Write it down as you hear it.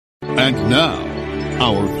And now,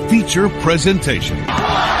 our feature presentation. The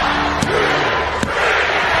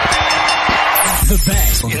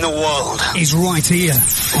best in the world is right here,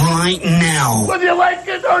 right now. Whether you like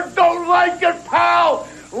it or don't like it, pal,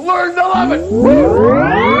 learn to love it.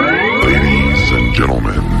 Ladies and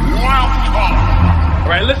gentlemen, All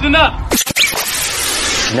right, listen up.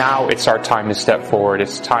 Now it's our time to step forward.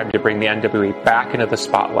 It's time to bring the NWA back into the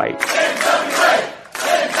spotlight.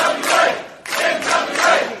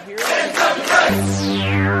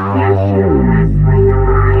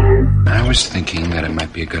 I was thinking that it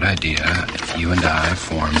might be a good idea if you and I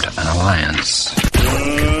formed an alliance.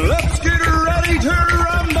 Let's get ready to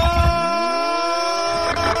rumble!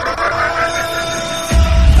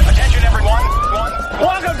 Attention, everyone.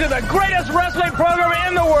 Welcome to the greatest wrestling program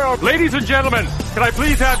in the world. Ladies and gentlemen, can I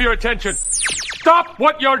please have your attention? Stop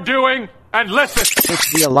what you're doing and listen.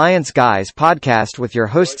 It's the Alliance Guys podcast with your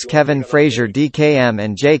hosts Kevin, Frazier, DKM,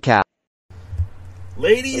 and JCap.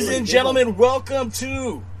 Ladies and gentlemen, welcome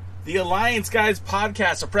to the Alliance Guys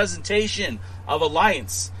podcast, a presentation of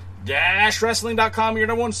Alliance-Wrestling.com, your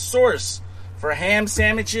number one source for ham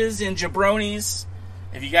sandwiches and jabronis.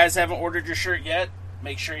 If you guys haven't ordered your shirt yet,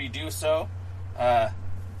 make sure you do so.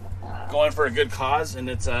 Going for a good cause, and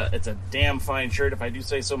it's a damn fine shirt, if I do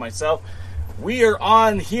say so myself. We are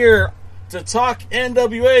on here to talk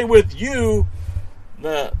NWA with you,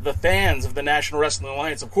 the fans of the National Wrestling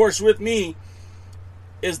Alliance. Of course, with me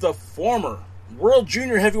is the former World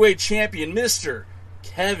Junior Heavyweight Champion, Mr.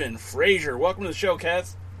 Kevin Frazier. Welcome to the show,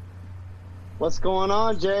 Kev. What's going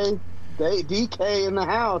on, Jay? DK in the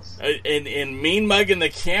house. And mean mugging the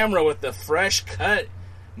camera with the fresh cut,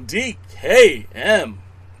 DKM.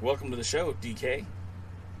 Welcome to the show, DK.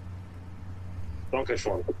 Okay,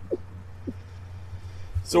 Sean.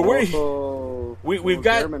 So we've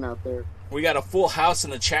got out there. We got a full house in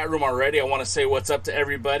the chat room already. I want to say what's up to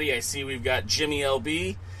everybody. I see we've got Jimmy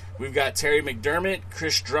LB. We've got Terry McDermott,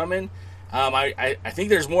 Chris Drummond. I think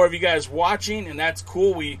there's more of you guys watching, and that's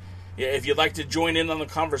cool. If you'd like to join in on the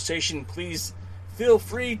conversation, please feel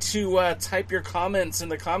free to type your comments in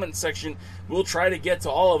the comment section. We'll try to get to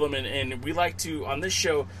all of them, and we like to, on this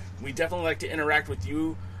show, we definitely like to interact with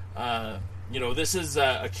you. This is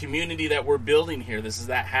a community that we're building here. This is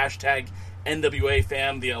that hashtag NWA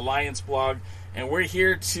fam, the Alliance blog, and we're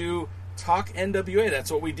here to talk NWA.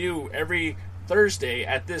 That's what we do every Thursday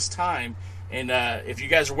at this time. And if you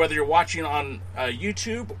guys, whether you're watching on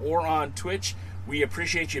YouTube or on Twitch, we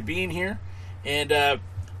appreciate you being here. And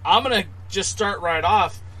I'm going to just start right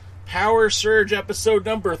off. Power Surge episode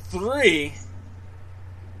number 3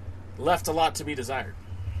 left a lot to be desired.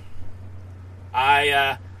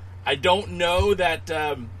 I don't know that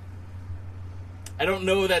I don't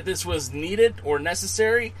know that this was needed or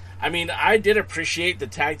necessary. I mean, I did appreciate the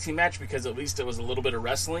tag team match because at least it was a little bit of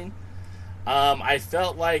wrestling. I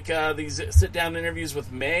felt like these sit-down interviews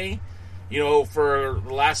with May, for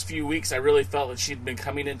the last few weeks, I really felt that she'd been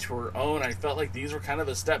coming into her own. I felt like these were kind of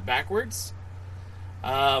a step backwards.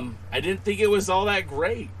 I didn't think it was all that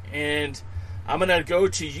great. And I'm going to go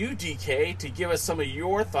to you, DK, to give us some of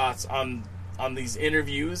your thoughts on these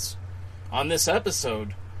interviews on this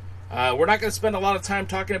episode. We're not going to spend a lot of time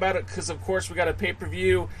talking about it because, of course, we got a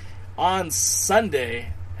pay-per-view on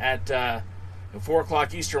Sunday at 4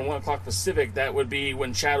 o'clock Eastern, 1 o'clock Pacific. That would be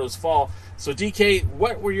When Shadows Fall. So, DK,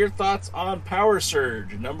 what were your thoughts on Power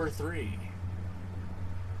Surge number 3?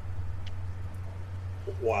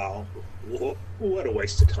 Wow. What a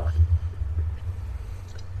waste of time.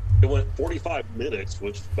 It went 45 minutes,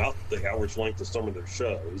 which is about the average length of some of their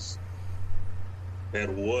shows.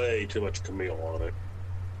 Had way too much Camille on it.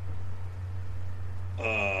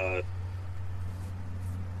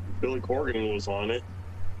 Billy Corgan was on it,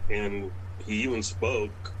 and he even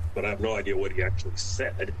spoke, but I have no idea what he actually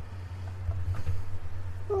said.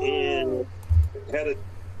 And had a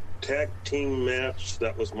tag team match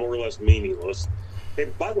that was more or less meaningless. Hey,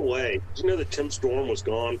 by the way, did you know that Tim Storm was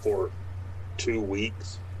gone for 2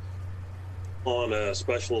 weeks on a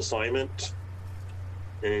special assignment?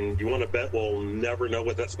 And you want to bet we'll never know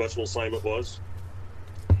what that special assignment was?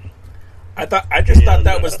 I thought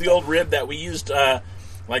that was the old rib that we used,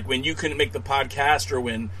 like when you couldn't make the podcast, or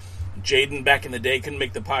when Jaden back in the day couldn't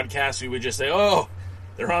make the podcast, we would just say, "Oh,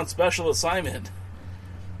 they're on special assignment."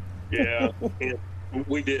 Yeah, and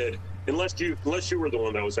we did. Unless you were the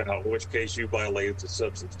one that was out, in which case you violated the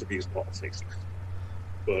substance abuse policies.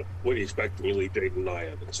 But what do you expect when you leave Jaden and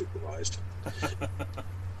I unsupervised?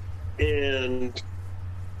 And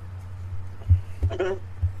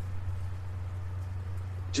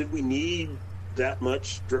did we need that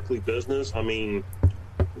much strictly business? I mean,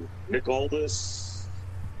 Nick Aldis,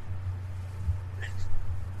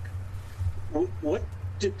 What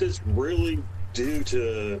did this really do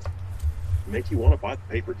to make you want to buy the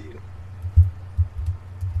pay-per-view?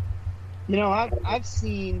 You know, I've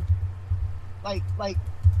seen like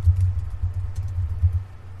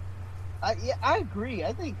I agree.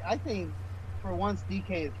 I think for once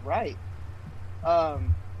DK is right. I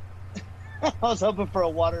was hoping for a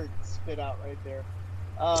water spit out right there.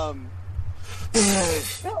 No,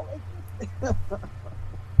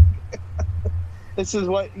 this is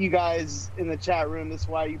what you guys in the chat room, this is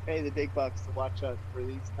why you pay the big bucks to watch us for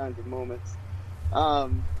these kinds of moments.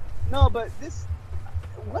 No, but this,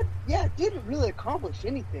 it didn't really accomplish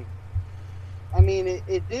anything. I mean,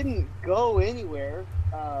 it didn't go anywhere.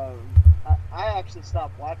 I actually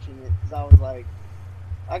stopped watching it because I was like,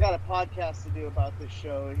 I got a podcast to do about this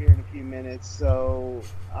show here in a few minutes, so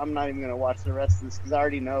I'm not even going to watch the rest of this because I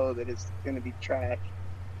already know that it's going to be trash.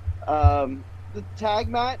 The tag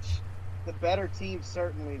match, the better team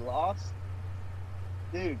certainly lost.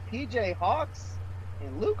 Dude, PJ Hawks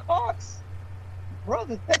and Luke Hawks,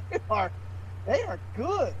 brother, they are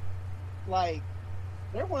good. Like,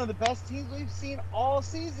 they're one of the best teams we've seen all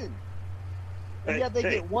season. And yet they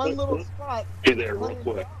get one little spot. Hey there, real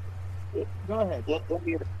quick. Go ahead. Let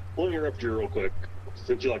me interrupt you real quick.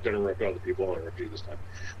 Since you like to interrupt other people, I'll interrupt you this time.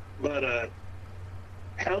 But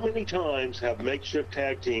how many times have makeshift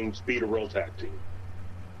tag teams beat a real tag team?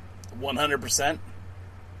 100%.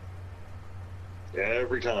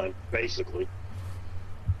 Every time, basically.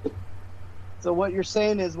 So what you're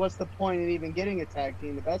saying is, what's the point in even getting a tag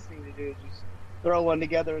team? The best thing to do is just throw one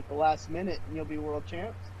together at the last minute, and you'll be world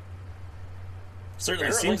champs. Certainly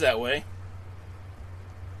Apparently. seems that way.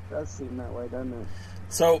 It does seem that way, doesn't it?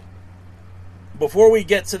 So, before we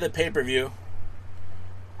get to the pay-per-view,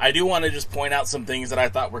 I do want to just point out some things that I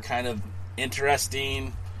thought were kind of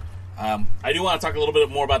interesting. I do want to talk a little bit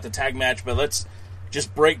more about the tag match, but let's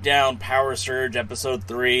just break down Power Surge Episode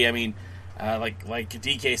 3. I mean, like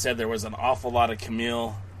DK said, there was an awful lot of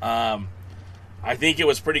Camille. I think it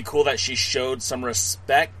was pretty cool that she showed some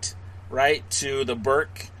respect, right, to the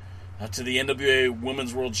Burke, to the NWA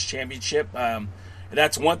Women's World Championship.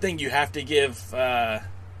 That's one thing you have to give her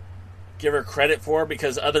credit for,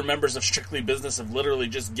 because other members of Strictly Business have literally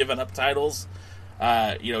just given up titles.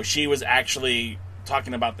 She was actually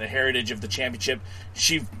talking about the heritage of the championship.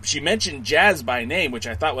 She mentioned Jazz by name, which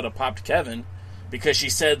I thought would have popped Kevin, because she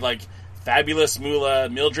said, like, Fabulous Moolah,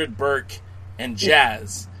 Mildred Burke, and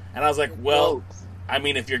Jazz. And I was like, well, I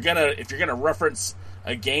mean, if you're gonna reference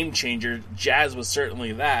a game changer, Jazz was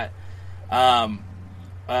certainly that.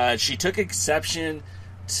 She took exception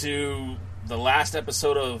to the last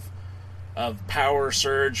episode of Power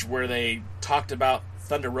Surge where they talked about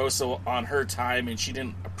Thunder Rosa on her time, and she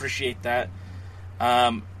didn't appreciate that.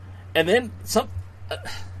 And then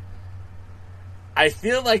I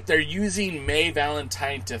feel like they're using May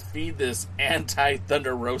Valentine to feed this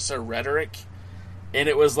anti-Thunder Rosa rhetoric. And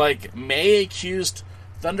it was like May accused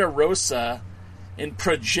Thunder Rosa in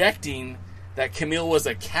projecting that Camille was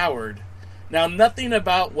a coward. Now, nothing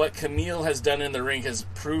about what Camille has done in the ring has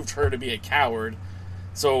proved her to be a coward.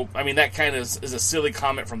 So, I mean, that kind of is a silly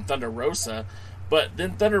comment from Thunder Rosa. But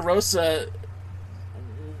then Thunder Rosa...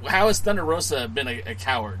 How has Thunder Rosa been a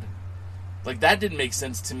coward? Like, that didn't make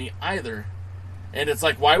sense to me either. And it's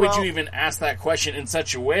like, why would you even ask that question in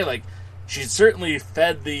such a way? Like, she certainly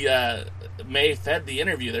fed the... May fed the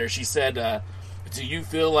interview there. She said, do you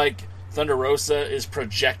feel like Thunder Rosa is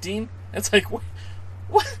projecting? It's like,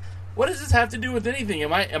 what does this have to do with anything?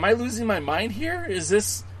 Am I losing my mind here?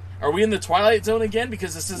 Are we in the Twilight Zone again?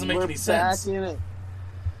 Because this doesn't make any sense.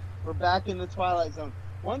 We're back in the Twilight Zone.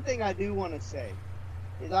 One thing I do want to say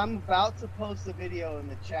is I'm about to post a video in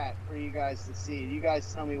the chat for you guys to see. You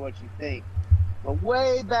guys tell me what you think. But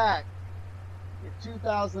way back in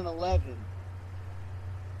 2011,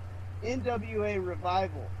 NWA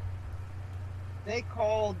Revival, they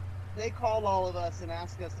called all of us and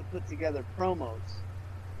asked us to put together promos.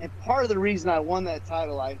 And part of the reason I won that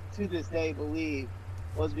title, I to this day believe,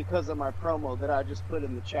 was because of my promo that I just put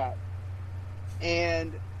in the chat.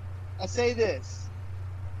 And I say this,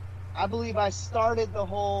 I believe I started the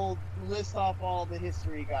whole list off all the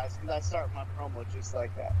history, guys, because I start my promo just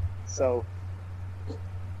like that. So,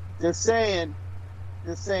 just saying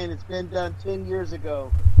it's been done 10 years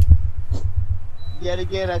ago. Yet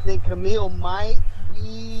again, I think Camille might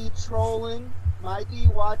be trolling, might be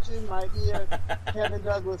watching, might be a Kevin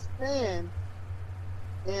Douglas fan.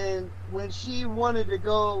 And when she wanted to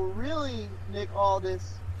go really Nick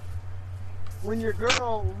Aldis, when your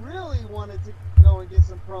girl really wanted to go and get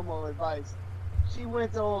some promo advice, she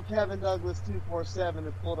went to old Kevin Douglas 247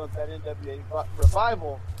 and pulled up that NWA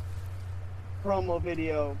Revival promo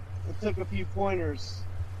video it took a few pointers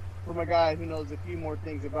from a guy who knows a few more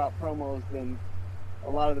things about promos than a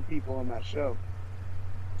lot of the people on that show.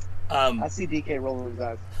 I see DK rolling his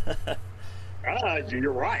eyes.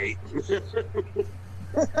 You're right.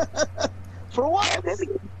 For what?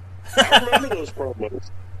 I remember those promos.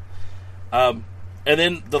 And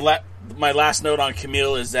then my last note on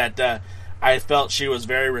Camille is that I felt she was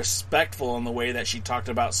very respectful in the way that she talked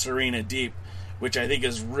about Serena Deeb, which I think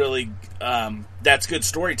is really that's good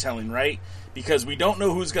storytelling, right? Because we don't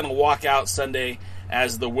know who's going to walk out Sunday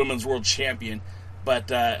as the Women's World Champion, but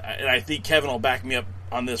and I think Kevin will back me up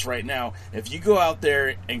on this right now. If you go out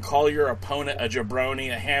there and call your opponent a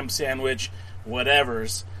jabroni, a ham sandwich,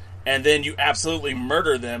 whatever's, and then you absolutely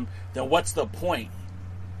murder them, then what's the point?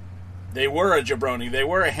 They were a jabroni, they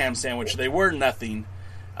were a ham sandwich, they were nothing.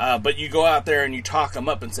 But you go out there and you talk them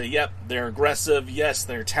up and say, yep, they're aggressive, yes,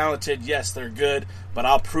 they're talented, yes, they're good, but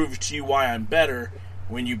I'll prove to you why I'm better.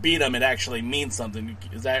 When you beat them, it actually means something.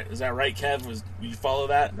 Is that right, Kev? Will you follow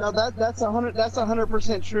that? No, that's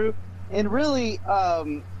 100% true. And really,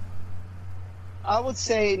 I would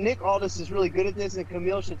say Nick Aldis is really good at this, and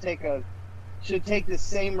Camille should take the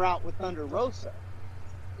same route with Thunder Rosa.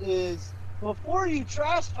 Is before you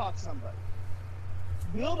trash talk somebody,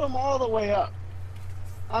 build them all the way up.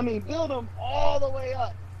 I mean, build them all the way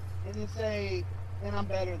up, and then say, "And I'm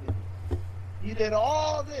better than you. You did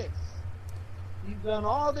all this. You've done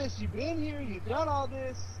all this. You've been here. You've done all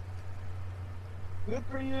this. Good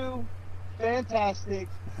for you. Fantastic."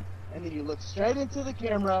 And then you look straight into the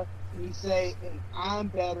camera and you say, "And I'm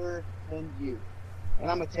better than you. And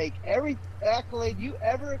I'm going to take every accolade you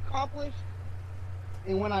ever accomplished.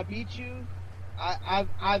 And when I beat you,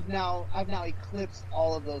 I've now eclipsed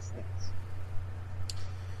all of those things."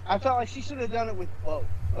 I felt like she should have done it with both.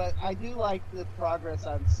 But I do like the progress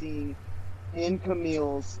I'm seeing in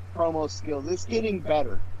Camille's promo skills. It's getting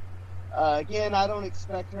better. Again, I don't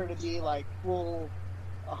expect her to be like full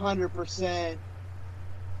 100%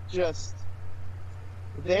 just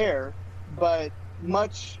there, but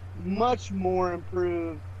much, much more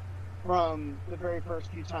improved from the very first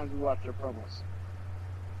few times we watched her promos.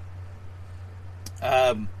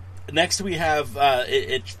 Next we have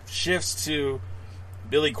it shifts to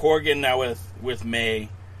Billy Corgan now with May,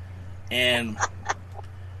 and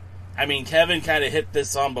I mean, Kevin kind of hit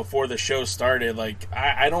this on before the show started. Like,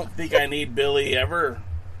 I don't think I need Billy ever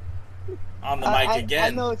on the mic again. I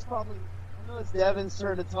know it's Devin's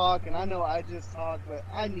turn to talk, and I know I just talked, but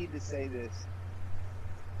I need to say this.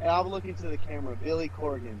 And I'll look into the camera. Billy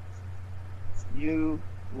Corgan, you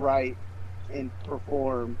write and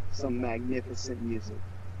perform some magnificent music.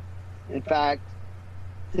 In fact,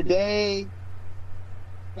 today,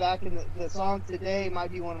 back in the song Today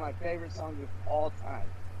might be one of my favorite songs of all time.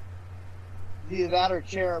 Either that or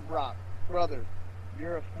Cherub Rock. Brother,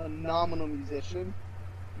 you're a phenomenal musician.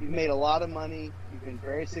 You've made a lot of money. You've been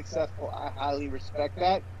very successful. I highly respect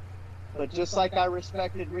that. But just like I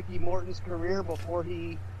respected Ricky Morton's career before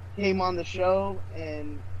he came on the show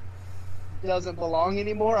and doesn't belong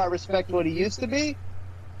anymore, I respect what he used to be.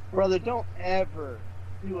 Brother, don't ever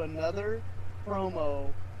do another promo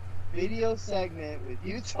video segment with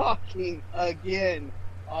you talking again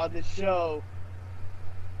on the show.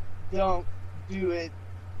 Don't do it.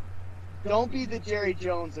 Don't be the Jerry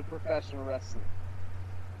Jones of professional wrestling.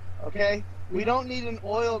 Okay? We don't need an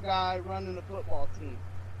oil guy running a football team.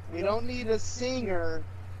 We don't need a singer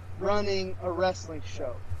running a wrestling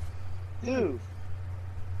show. Dude,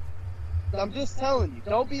 I'm just telling you,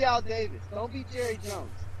 don't be Al Davis. Don't be Jerry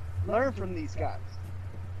Jones. Learn from these guys.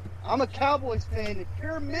 I'm a Cowboys fan in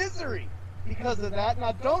pure misery because of that.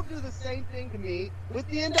 Now, don't do the same thing to me with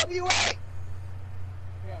the NWA.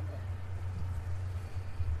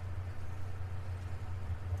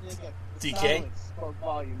 DK? Spoke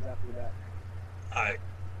volumes after that.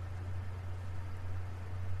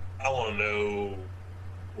 I want to know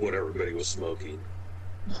what everybody was smoking,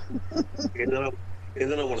 and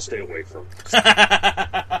then I want to stay away from it.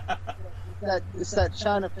 It's that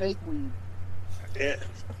China fake weed. Yeah.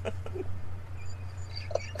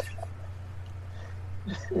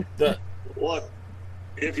 Look,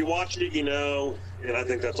 if you watch it, you know, and I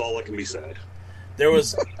think that's all that can be said. There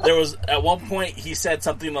was at one point he said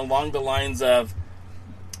something along the lines of,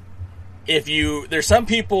 there's some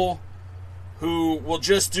people who will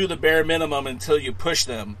just do the bare minimum until you push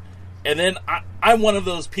them, and then I'm one of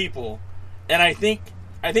those people, and I think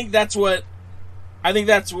that's what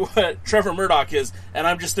Trevor Murdoch is, and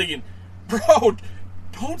I'm just thinking, bro,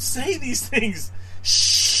 don't say these things.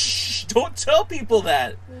 Shh, don't tell people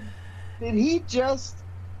that. Did he just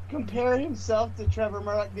compare himself to Trevor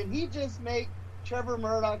Murdoch? Did he just make Trevor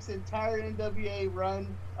Murdoch's entire NWA run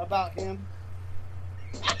about him?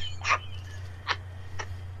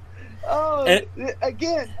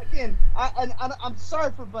 Again, I'm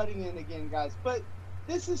sorry for butting in again, guys, but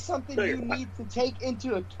this is something you need to take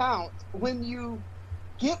into account when you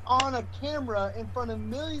get on a camera in front of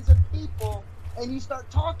millions of people and you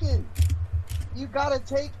start talking. You got to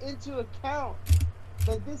take into account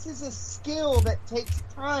that this is a skill that takes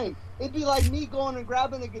time. It'd be like me going and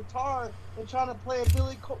grabbing a guitar and trying to play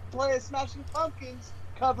a Smashing Pumpkins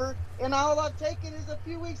cover, and all I've taken is a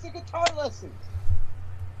few weeks of guitar lessons.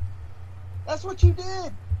 That's what you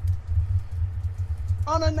did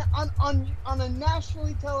on a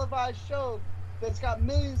nationally televised show that's got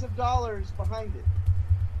millions of dollars behind it.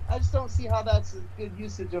 I just don't see how that's a good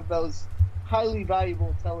usage of those highly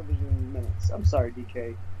valuable television minutes. I'm sorry,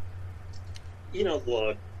 DK.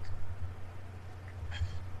 Look,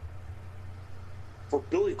 for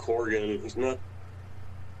Billy Corgan, he's not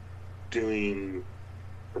doing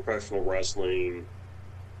professional wrestling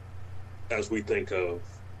as we think of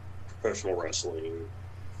professional wrestling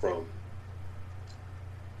from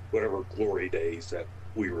whatever glory days that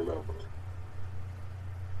we remember.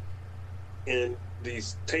 And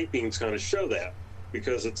these tapings kind of show that,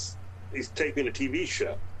 because he's taping a TV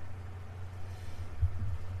show.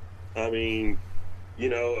 I mean,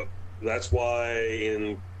 that's why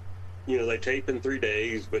they tape in 3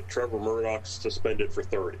 days, but Trevor Murdoch's suspended for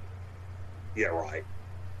 30. Yeah, right.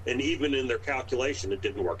 And even in their calculation, it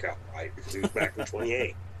didn't work out right, because he was back in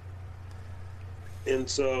 28. And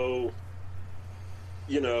so,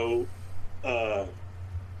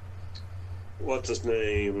 what's his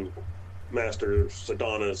name? Master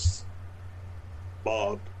Adonis,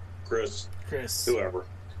 Bob, Chris, whoever.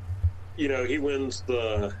 He wins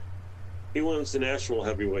the national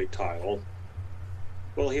heavyweight title.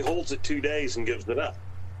 Well, he holds it 2 days and gives it up.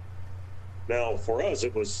 Now, for us,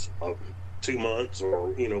 it was 2 months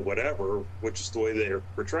or, whatever, which is the way they're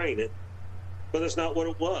portraying it. But that's not what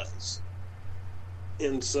it was.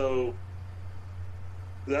 And so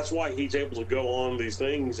that's why he's able to go on these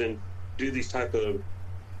things and do these type of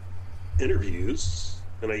interviews,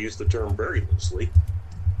 and I use the term very loosely,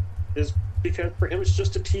 is because for him it's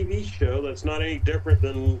just a TV show that's not any different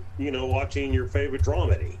than, watching your favorite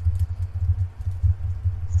dramedy.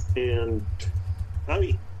 And, I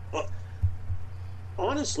mean,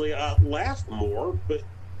 honestly, I laugh more, but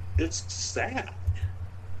it's sad.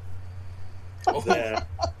 That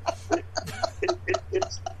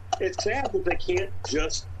it's sad that they can't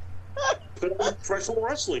just put on a professional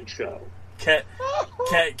wrestling show.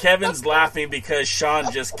 Kevin's laughing because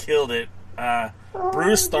Sean just killed it.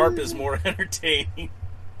 Bruce Tharp is more entertaining.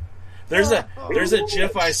 There's a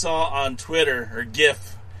GIF I saw on Twitter, or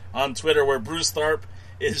GIF on Twitter, where Bruce Tharp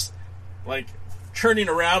is like turning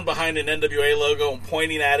around behind an NWA logo and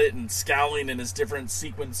pointing at it and scowling in his different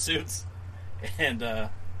sequin suits. And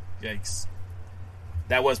yikes,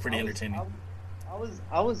 that was pretty entertaining.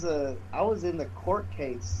 I was in the court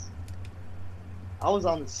case. I was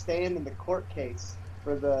on the stand in the court case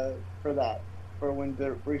for when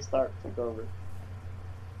Bruce Tharp took over.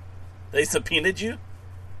 They subpoenaed you?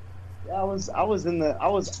 Yeah, I was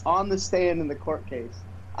on the stand in the court case.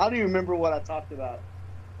 I don't even remember what I talked about.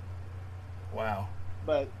 Wow.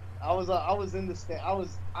 But I was in the stand.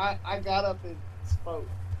 I got up and spoke.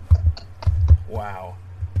 Wow.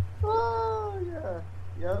 Oh yeah.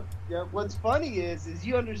 Yep. What's funny is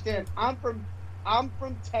you understand, I'm from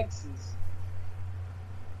Texas.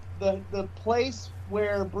 The place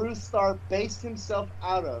where Bruce Tharp based himself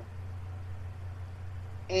out of.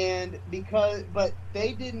 And but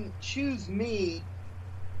they didn't choose me.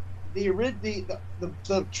 The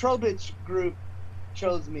Trobich group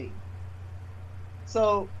chose me.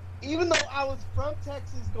 So even though I was from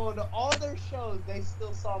Texas going to all their shows, they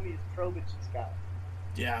still saw me as Trobich's guy.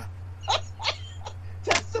 Yeah.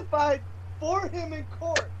 Testified for him in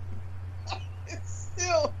court. It's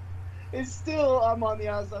still, I'm on the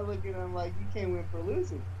outside looking, and I'm like, you can't win for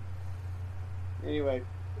losing. Anyway,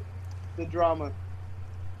 the drama.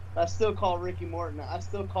 I still call Ricky Morton. I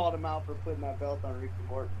still called him out for putting that belt on Ricky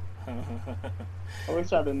Morton. I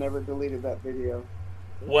wish I'd have never deleted that video.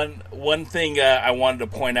 One thing I wanted to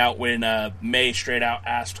point out when May straight out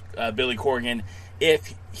asked Billy Corgan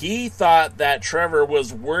if he thought that Trevor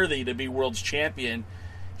was worthy to be world's champion,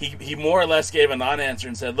 he more or less gave a non-answer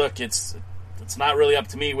and said, look, it's not really up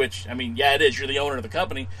to me, which, I mean, yeah, it is. You're the owner of the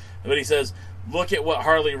company. But he says, look at what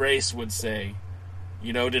Harley Race would say.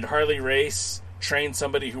 Did Harley Race train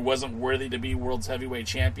somebody who wasn't worthy to be world's heavyweight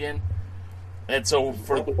champion? And so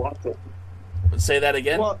say that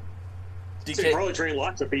again. Well, DK probably trained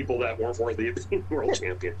lots of people that weren't worthy of being world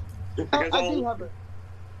champion. Because I do have a.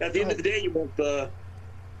 at the end of the day, you want the.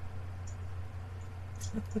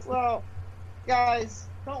 Well, guys,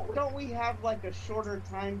 don't we have like a shorter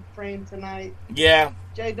time frame tonight? Yeah.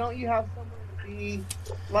 Jay, don't you have somewhere to be?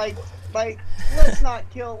 Like, let's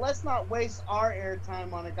not waste our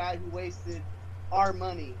airtime on a guy who wasted our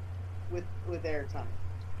money with airtime.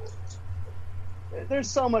 There's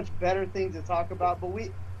so much better things to talk about,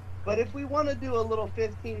 but if we want to do a little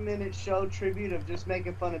 15-minute show tribute of just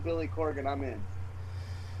making fun of Billy Corgan, I'm in.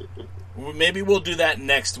 Maybe we'll do that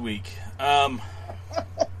next week.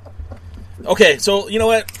 Okay, so you know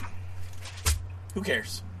what? Who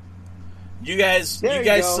cares? You guys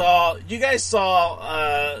saw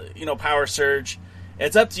Power Surge.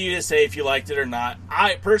 It's up to you to say if you liked it or not.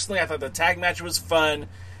 I thought the tag match was fun.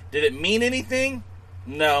 Did it mean anything?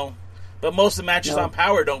 No. But most of the matches on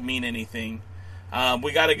Power don't mean anything.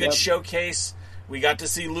 We got a good showcase. We got to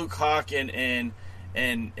see Luke Hawk and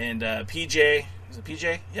PJ. Is it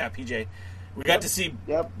PJ? Yeah, PJ. We got to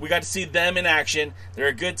see them in action. They're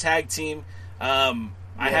a good tag team. I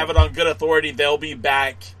have it on good authority. They'll be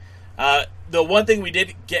back. The one thing we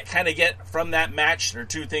did get from that match, or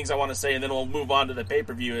two things I want to say, and then we'll move on to the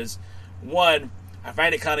pay-per-view, is one, I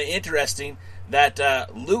find it kind of interesting that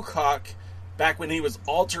Luke Hawk, back when he was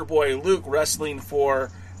Altar Boy Luke wrestling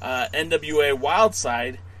for NWA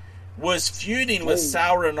Wildside, was feuding with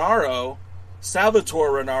Salvatore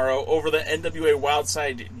Renaro over the NWA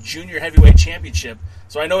Wildside Junior Heavyweight Championship.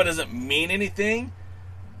 So I know it doesn't mean anything,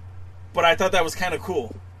 but I thought that was kind of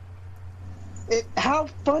cool. How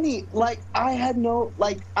funny! I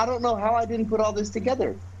don't know how I didn't put all this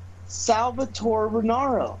together. Salvatore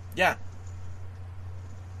Renaro. Yeah.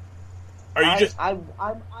 Are you I'm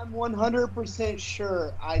 100%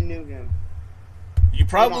 sure I knew him. You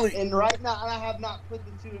probably and right now I have not put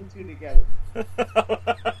the two and two together.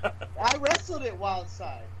 I wrestled at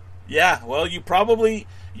Wildside. Yeah, well, you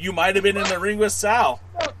might have been in the ring with Sal.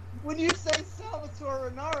 No, when you say Salvatore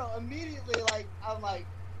Renaro, immediately I'm like,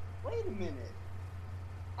 wait a minute.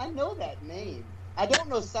 I know that name. I don't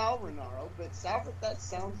know Sal Renaro, but that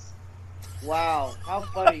sounds. Wow, how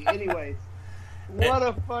funny. Anyways, what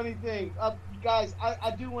a funny thing, guys.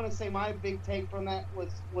 I do want to say my big take from that was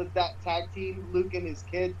that tag team, Luke and his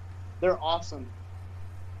kid. They're awesome,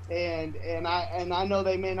 and I know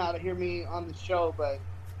they may not hear me on the show, but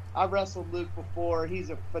I've wrestled Luke before. He's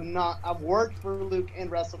I've worked for Luke and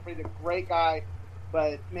wrestled for him. He's a great guy.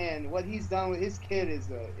 But man, what he's done with his kid is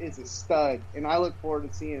a stud, and I look forward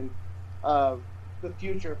to seeing the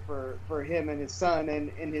future for him and his son,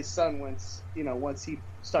 and his son once he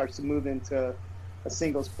starts to move into a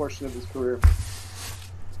singles portion of his career.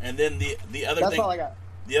 And then the other That's thing, all I got.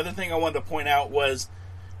 The other thing I wanted to point out was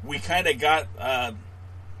we kind of got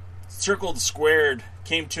circled squared,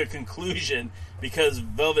 came to a conclusion because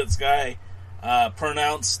Velvet Sky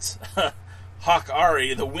pronounced Hawk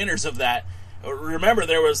Ari the winners of that. Remember,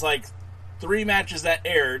 there was 3 matches that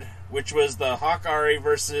aired, which was the Hawk Ari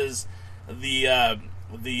versus the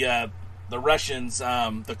Russians,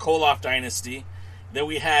 the Koloff dynasty. Then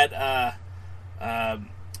we had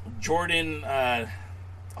Jordan.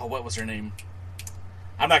 What was her name?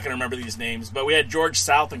 I'm not going to remember these names, but we had George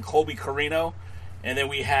South and Colby Carino, and then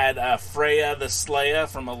we had Freya the Slayer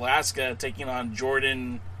from Alaska taking on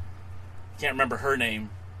Jordan. Can't remember her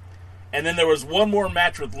name. And then there was one more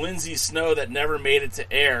match with Lindsay Snow that never made it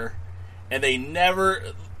to air, and they never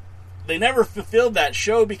fulfilled that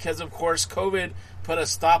show because, of course, COVID put a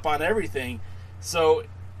stop on everything. So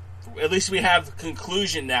at least we have a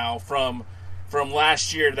conclusion now from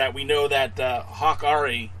last year that we know that Hawk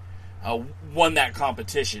Ari won that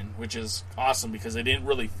competition, which is awesome because they didn't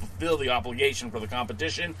really fulfill the obligation for the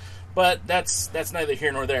competition. But that's neither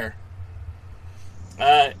here nor there.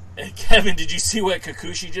 Kevin, did you see what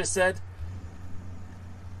Kikuchi just said?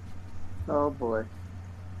 Oh boy,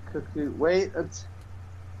 wait,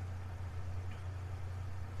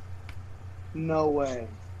 no way.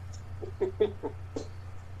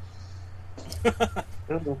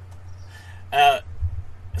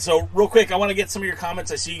 So real quick, I want to get some of your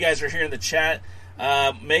comments. I see you guys are here in the chat.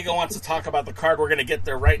 Megan wants to talk about the card. We're going to get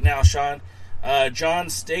there right now, Sean. John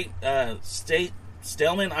Staleman.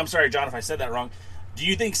 I'm sorry, John, if I said that wrong. Do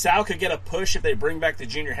you think Sal could get a push if they bring back the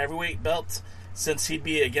junior heavyweight belt, since he'd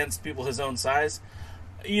be against people his own size?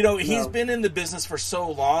 He's been in the business for so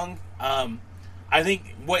long. I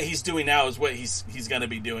think what he's doing now is what he's going to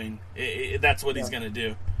be doing. That's what he's going to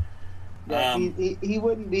do. Yeah, he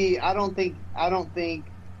wouldn't be. I don't think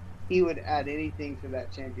he would add anything to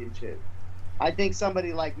that championship. I think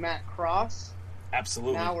somebody like Matt Cross.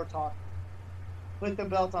 Absolutely. Now we're talking. put the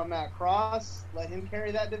belt on Matt Cross, let him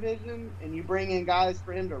carry that division, and you bring in guys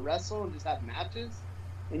for him to wrestle and just have matches,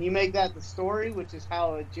 and you make that the story, which is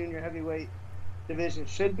how a junior heavyweight division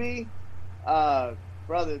should be,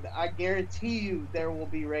 brother, I guarantee you there will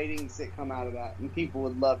be ratings that come out of that, and people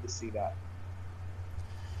would love to see that.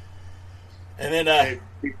 And then, hey,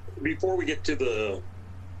 before we get to the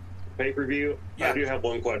pay-per-view, yeah. I do have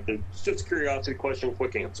one question. It's just a curiosity question,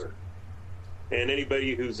 quick answer. And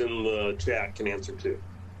anybody who's in the chat can answer too.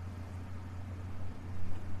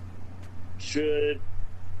 Should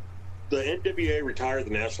the NWA retire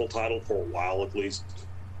the national title for a while at least?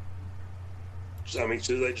 I mean,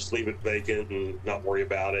 should they just leave it vacant and not worry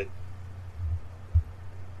about it?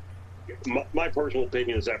 My personal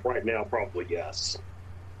opinion is that right now, probably yes.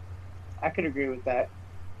 I could agree with that.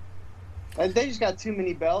 They just got too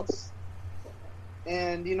many belts.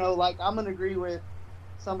 And, you know, like, I'm going to agree with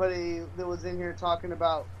somebody that was in here talking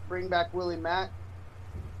about bring back Willie Mack.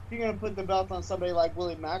 If you're going to put the belt on somebody like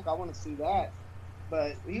Willie Mack, I want to see that.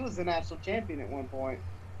 But he was the national champion at one point.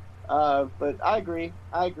 But I agree.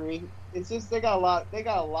 It's just they got a lot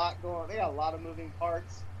going. They got a lot of moving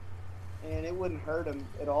parts, and it wouldn't hurt them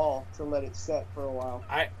at all to let it set for a while.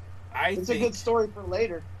 It's a good story for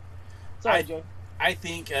later. Sorry, Jay. I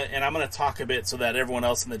think, and I'm going to talk a bit so that everyone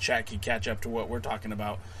else in the chat can catch up to what we're talking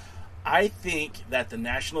about. I think that the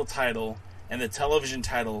national title and the television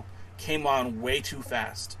title came on way too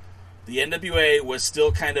fast. The NWA was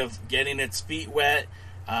still kind of getting its feet wet.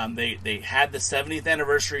 They had the 70th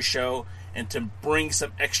anniversary show, and to bring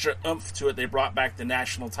some extra oomph to it, they brought back the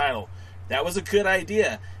national title. That was a good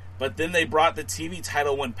idea, but then they brought the TV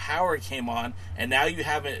title when Power came on, and now you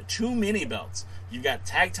have two mini belts. You've got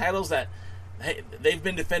tag titles that they've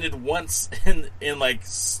been defended once in like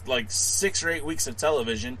 6 or 8 weeks of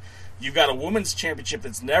television. You've got a women's championship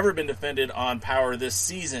that's never been defended on Power this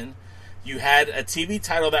season. You had a TV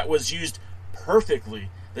title that was used perfectly.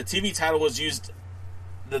 The TV title was used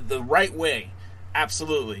the right way.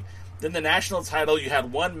 Absolutely. Then the national title, you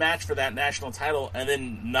had one match for that national title, and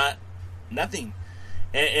then nothing.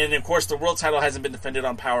 And of course, the world title hasn't been defended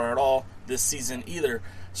on Power at all this season either.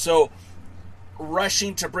 So,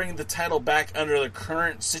 rushing to bring the title back under the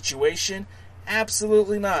current situation?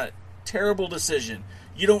 Absolutely not. Terrible decision.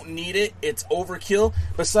 You don't need it. It's overkill.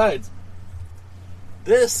 Besides,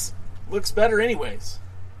 this looks better anyways.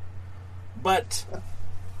 But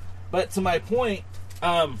to my point,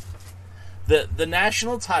 the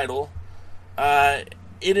national title,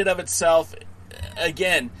 in and of itself,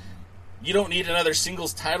 again, you don't need another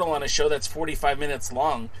singles title on a show that's 45 minutes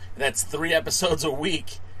long. That's 3 episodes a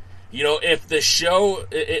week. You know, if the show,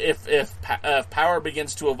 if Power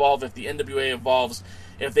begins to evolve, if the NWA evolves,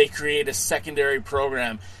 if they create a secondary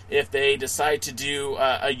program, if they decide to do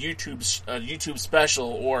a YouTube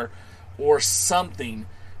special or something,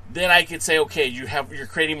 then I could say, okay, you're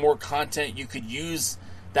creating more content. You could use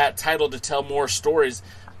that title to tell more stories,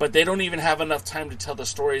 but they don't even have enough time to tell the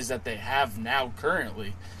stories that they have now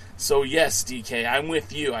currently. So yes, DK, I'm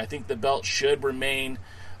with you. I think the belt should remain,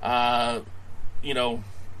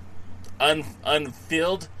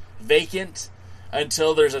 unfilled, vacant,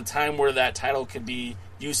 until there's a time where that title could be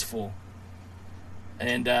useful.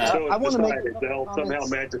 And so I want to make they'll somehow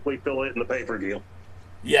magically fill it in the pay-per-view.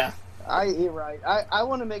 Yeah, you're right. I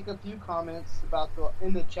want to make a few comments about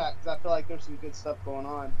in the chat because I feel like there's some good stuff going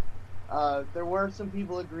on. There were some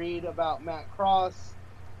people agreed about Matt Cross,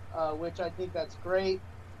 which I think that's great.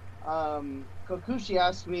 Kokushi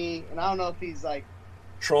asked me, and I don't know if he's like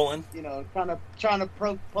trolling, kind of trying to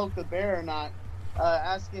poke the bear or not,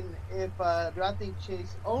 asking if do I think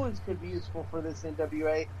Chase Owens could be useful for this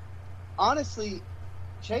NWA. Honestly,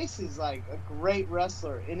 Chase is like a great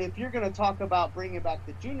wrestler, and if you're going to talk about bringing back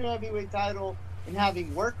the junior heavyweight title and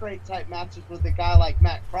having work rate type matches with a guy like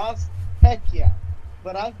Matt Cross, heck yeah.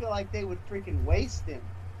 But I feel like they would freaking waste him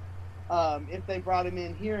if they brought him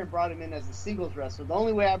in here and brought him in as a singles wrestler. The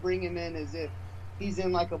only way I bring him in is if he's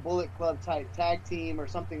in like a Bullet Club type tag team or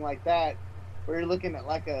something like that, where you're looking at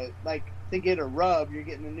like to get a rub, you're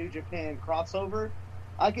getting a New Japan crossover.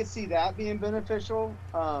 I could see that being beneficial.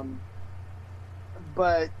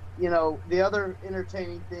 But the other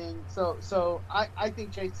entertaining thing. So I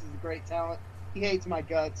think Chase is a great talent. He hates my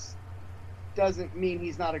guts. Doesn't mean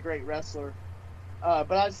he's not a great wrestler.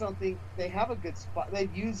 But I just don't think they have a good spot. They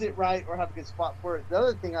use it right or have a good spot for it. The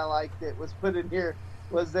other thing I liked that was put in here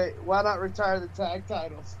was why not retire the tag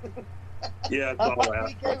titles? Yeah, I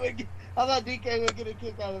thought DK would get a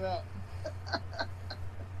kick out of that.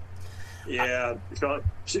 Yeah,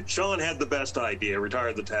 Sean had the best idea,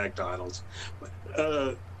 retire the tag titles.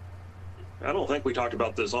 I don't think we talked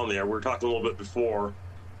about this on there. We were talking a little bit before.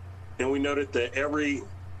 and we noted that every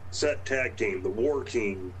set tag team, the War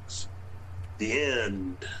Kings, the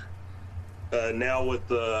End, now with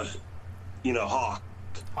the, Hawk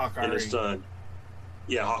and his son.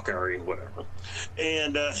 Yeah, Hawkeye, whatever.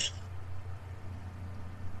 And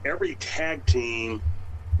every tag team,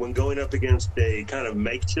 when going up against a kind of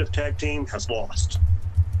makeshift tag team, has lost.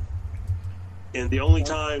 And the only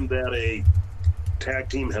time that a tag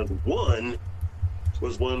team has won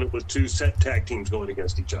was when it was two set tag teams going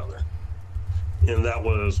against each other. And that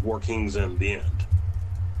was War Kings and the End.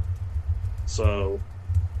 So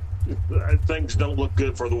things don't look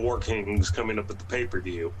good for the War Kings coming up at the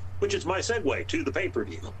pay-per-view, which is my segue to the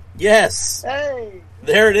pay-per-view. Yes. Hey.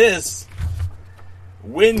 There it is.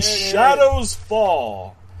 When shadows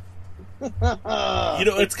fall.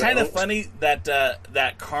 It's kind of funny that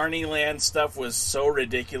that Carneyland stuff was so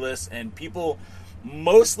ridiculous, and people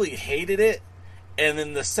mostly hated it. And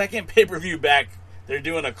then the second pay-per-view back, they're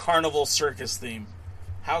doing a carnival circus theme.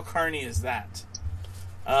 How carny is that?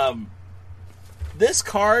 This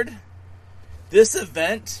card, this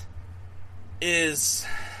event is...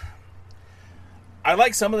 I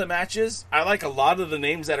like some of the matches. I like a lot of the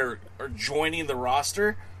names that are joining the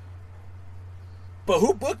roster. But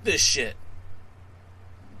who booked this shit?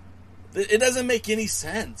 It doesn't make any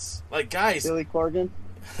sense. Like, guys... Billy Corgan?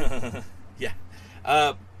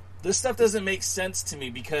 Yeah. This stuff doesn't make sense to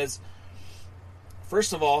me because,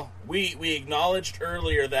 first of all, we acknowledged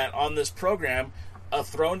earlier that on this program, a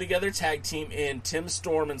thrown-together tag team in Tim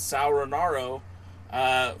Storm and Sal Renaro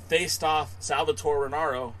faced off Salvatore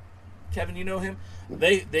Renaro. Kevin, you know him?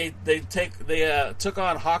 They took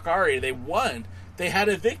on Hawkeye. They won. They had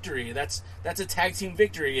a victory. That's a tag team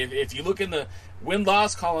victory. If you look in the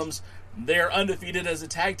win-loss columns, they're undefeated as a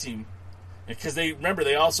tag team. Because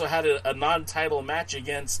they also had a non-title match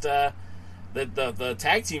against the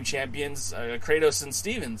tag team champions, Kratos and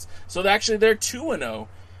Stevens. So they're 2-0.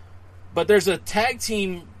 But there's a tag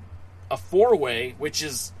team, a 4-way, which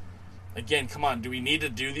is, again, come on, do we need to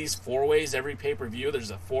do these 4-ways every pay-per-view?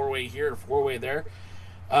 There's a 4-way here, a 4-way there.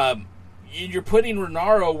 You're putting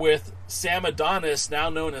Renaro with Sam Adonis, now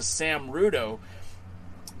known as Sam Rudo.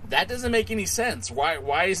 That doesn't make any sense.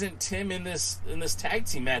 Why isn't Tim in this tag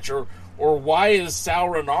team match, or why is Sal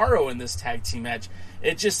Renaro in this tag team match?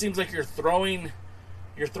 It just seems like you're throwing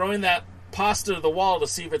that pasta to the wall to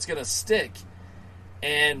see if it's going to stick,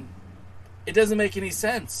 and it doesn't make any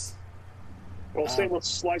sense. Well, same with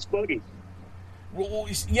Slice Boogie. Well,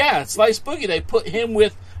 yeah, Slice Boogie. They put him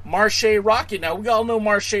with Marche Rocket. Now, we all know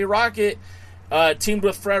Marche Rocket teamed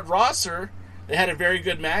with Fred Rosser. They had a very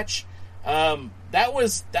good match. That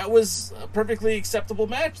was a perfectly acceptable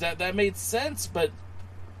match. That made sense, but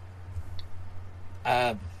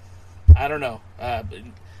I don't know.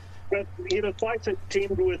 But Slice had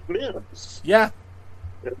teamed with Mims. Yeah,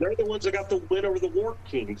 they're the ones that got the win over the War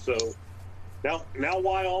King. So now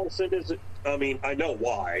why all of a sudden is it? I mean, I know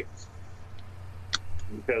why,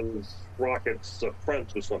 because Rocket's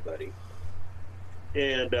friends with somebody,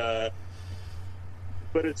 and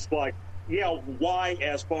but it's like, yeah, why?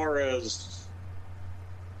 As far as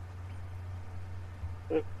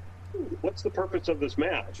what's the purpose of this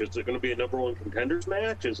match? Is it going to be a number one contenders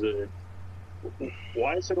match?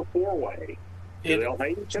 Why is it a 4-way? Do they all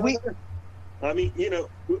hate each other? I mean,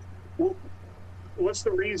 what's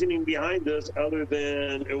the reasoning behind this other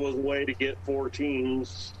than it was a way to get 4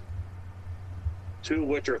 teams, 2 of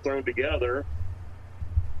which are thrown together,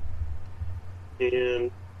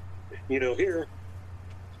 and here.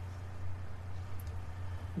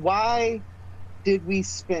 Why did we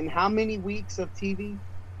spend how many weeks of TV?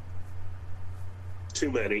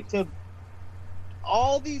 Too many. To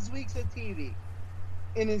all these weeks of TV.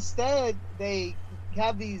 And instead, they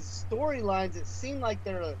have these storylines that seem like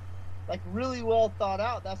they're really well thought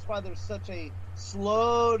out. That's why there's such a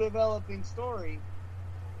slow developing story.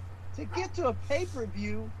 To get to a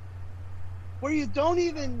pay-per-view where you don't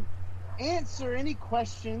even answer any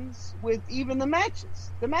questions with even the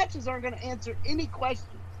matches. The matches aren't going to answer any questions.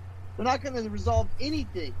 They're not going to resolve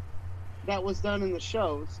anything that was done in the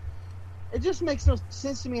shows. It just makes no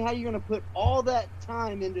sense to me how you're going to put all that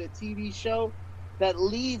time into a TV show that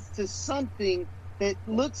leads to something that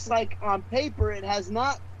looks like on paper it has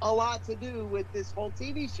not a lot to do with this whole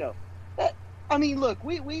TV show. Look,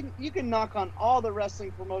 you can knock on all the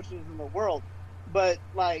wrestling promotions in the world, but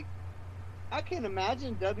I can't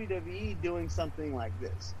imagine WWE doing something like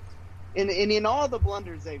this. And in all the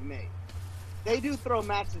blunders they've made, they do throw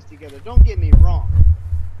matches together. Don't get me wrong,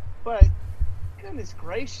 but goodness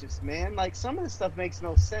gracious, man! Some of this stuff makes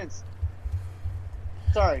no sense.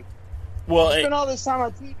 Sorry. Well, you spent all this time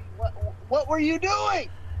on TV. What were you doing?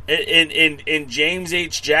 And James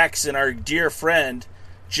H. Jackson, our dear friend,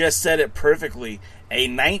 just said it perfectly. A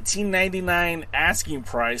 $19.99 asking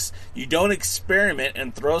price. You don't experiment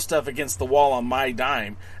and throw stuff against the wall on my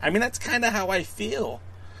dime. I mean, that's kind of how I feel.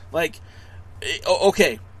 Like,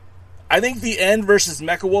 okay, I think the End versus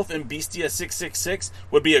Mechawolf and Beastia 666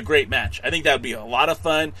 would be a great match. I think that would be a lot of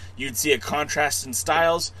fun. You'd see a contrast in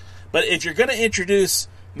styles. But if you're going to introduce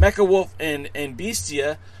Mechawolf and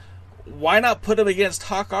Beastia, why not put them against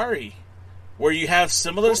Hawkari, where you have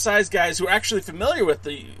similar sized guys who are actually familiar with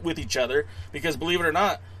each other? Because believe it or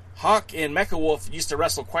not, Hawk and Mechawolf used to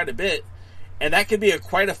wrestle quite a bit, and that could be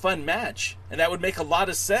quite a fun match, and that would make a lot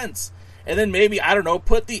of sense. And then maybe, I don't know,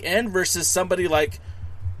 put the End versus somebody like,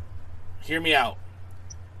 hear me out,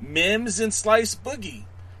 Mims and Slice Boogie,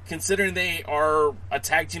 considering they are a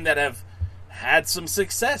tag team that have had some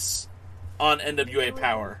success on NWA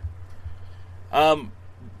Power.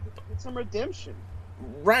 Some redemption.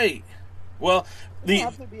 Right. Well, it doesn't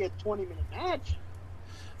have to be a 20-minute match.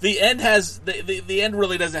 The End has the End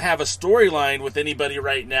really doesn't have a storyline with anybody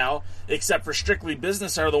right now, except for Strictly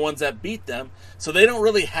Business are the ones that beat them. So they don't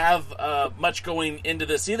really have much going into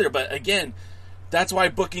this either. But again, that's why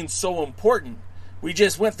booking's so important. We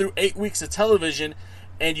just went through 8 weeks of television,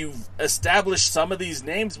 and you've established some of these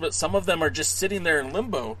names, but some of them are just sitting there in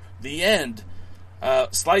limbo. The End,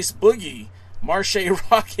 Slice Boogie, Marche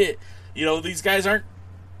Rocket. You know, these guys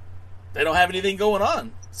they don't have anything going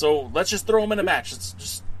on. So let's just throw them in a match.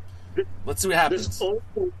 Let's see what happens.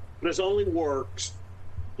 This only works.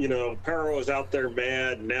 You know, Perro is out there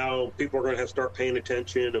mad. Now people are going to have to start paying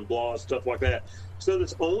attention and blah, stuff like that. So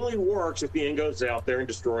this only works if the End goes out there and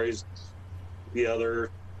destroys the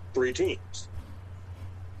other three teams.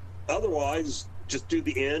 Otherwise, just do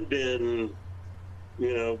the End and,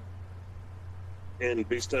 you know, and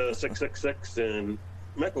Beasta 666 and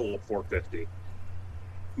Mechawolf 450.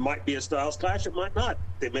 Might be a styles clash, it might not.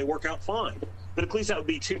 They may work out fine. But at least that would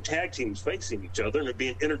be two tag teams facing each other, and it'd be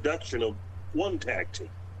an introduction of one tag team.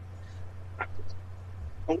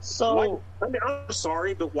 So, I'm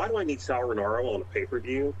sorry, but why do I need Sal Renaro on a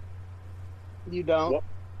pay-per-view? You don't?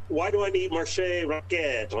 Why do I need Marche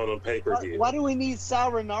Rocket on a pay-per-view? Why do we need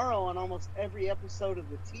Sal Renaro on almost every episode of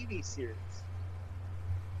the TV series?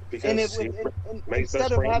 Because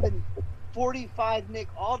instead of having 45 Nick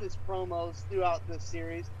Aldis promos throughout this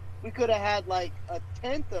series, we could have had like a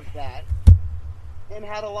tenth of that and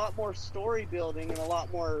had a lot more story building and a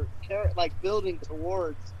lot more building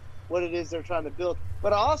towards what it is they're trying to build.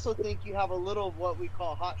 But I also think you have a little of what we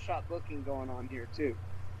call hot shot booking going on here too.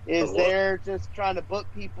 They're just trying to book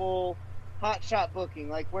people, hot shot booking,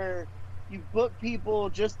 like where you book people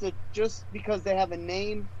just because they have a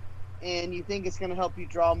name and you think it's going to help you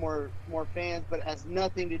draw more fans, but it has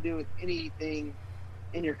nothing to do with anything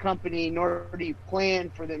in your company, nor do you plan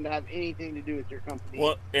for them to have anything to do with your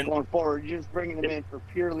company going forward. You're just bringing them in for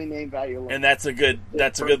purely name value alone. And that's a good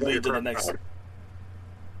lead to the next.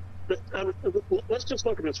 Let's just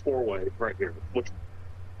look at this four-way right here, which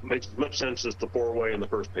makes as much sense as the four-way in the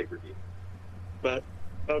first pay-per-view. But,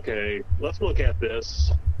 okay, let's look at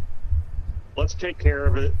this. Let's take care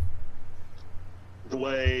of it the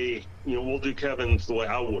way, we'll do Kevin's the way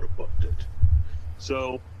I would have booked it.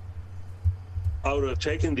 So, I would have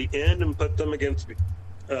taken the End and put them against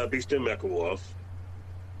Beast and Mechawolf.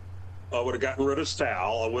 I would have gotten rid of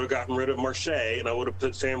Sal. I would have gotten rid of Marche, and I would have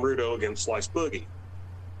put Sam Rudo against Slice Boogie.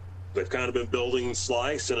 They've kind of been building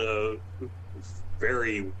Slice in a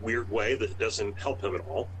very weird way that doesn't help him at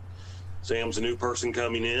all. Sam's a new person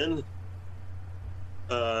coming in,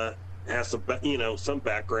 has some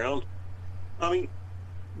background. I mean,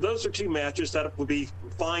 those are two matches that would be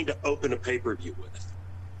fine to open a pay-per-view with.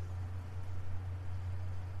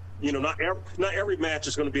 Not every match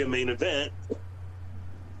is going to be a main event,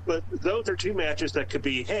 but those are two matches that could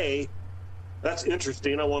be, hey, that's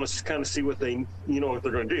interesting. I want to kind of see what what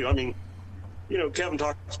they're going to do. I mean, Kevin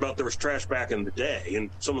talks about there was trash back in the day, and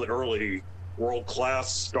some of the early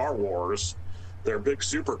world-class Star Wars, their big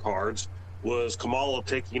super cards, was Kamala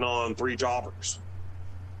taking on three jobbers.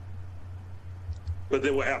 But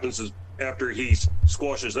then what happens is after he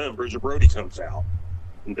squashes them, Bruiser Brody comes out,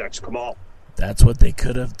 and that's Kamala. That's what they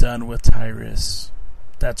could have done with Tyrus.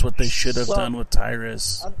 That's what they should have done with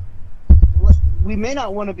Tyrus. We may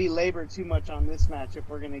not want to be labored too much on this match if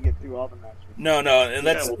we're going to get through all the matches. No, and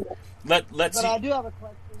let's. But I do have a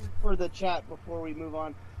question for the chat before we move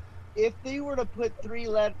on. If they were to put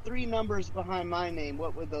three numbers behind my name,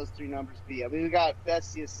 what would those three numbers be? I mean, we got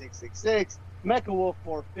Bestia 666, Mechawolf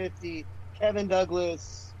 450, Kevin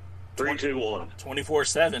Douglas 321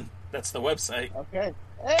 24/7. That's the website. Okay.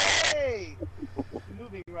 Hey,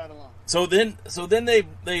 moving right right along. So then they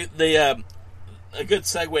a good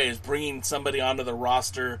segue is bringing somebody onto the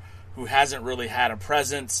roster who hasn't really had a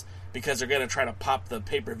presence because they're going to try to pop the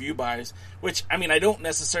pay-per-view buys, which, I mean, I don't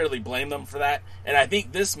necessarily blame them for that. And I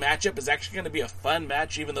think this matchup is actually going to be a fun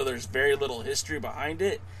match, even though there's very little history behind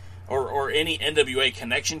it or any NWA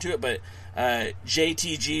connection to it. But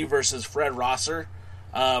JTG versus Fred Rosser.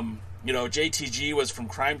 JTG was from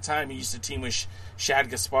Crime Time. He used to team with Shad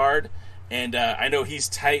Gaspard. And I know he's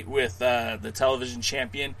tight with the television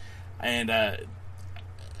champion. And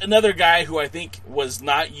another guy who I think was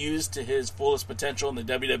not used to his fullest potential in the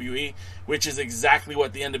WWE, which is exactly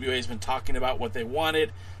what the NWA has been talking about, what they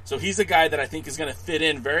wanted. So he's a guy that I think is going to fit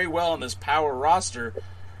in very well in this power roster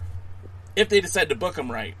if they decide to book him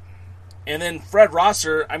right. And then Fred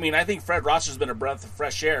Rosser, I mean, I think Fred Rosser's been a breath of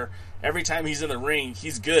fresh air. Every time he's in the ring,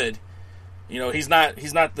 he's good. He's not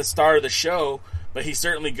the star of the show, but he's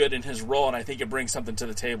certainly good in his role, and I think it brings something to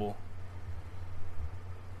the table.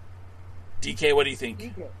 DK, what do you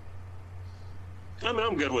think? I mean,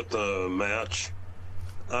 I'm good with the match.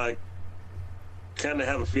 I kind of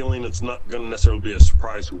have a feeling it's not going to necessarily be a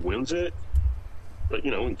surprise who wins it, but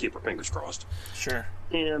we can keep our fingers crossed. Sure.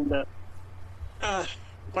 And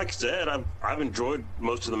like I said, I've enjoyed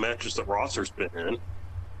most of the matches that Rosser's been in.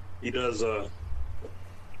 He does.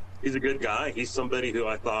 He's a good guy. He's somebody who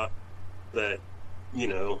I thought that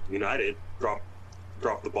United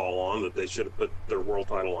dropped the ball on, that they should have put their world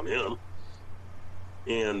title on him.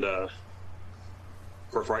 And, of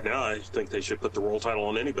course, right now, I think they should put the world title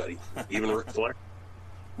on anybody, even Ric Flair.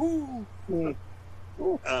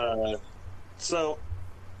 So,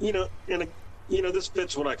 this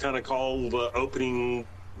fits what I kind of call the opening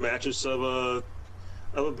matches of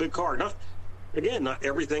a big card. Not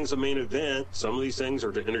everything's a main event. Some of these things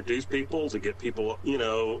are to introduce people, to get people,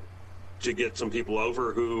 to get some people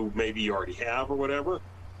over who maybe you already have or whatever.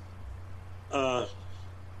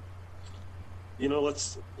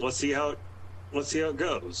 Let's see how it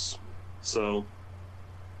goes. So,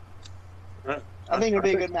 I think it'll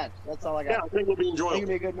be a good match. That's all I got. Yeah, I think it'll be enjoyable. I think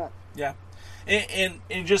it'll be a good match. Yeah,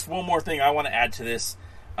 and just one more thing I want to add to this.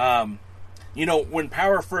 When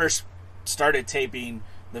Power first started taping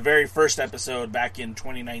the very first episode back in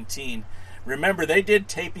 2019, remember they did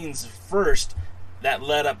tapings first that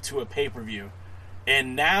led up to a pay-per-view.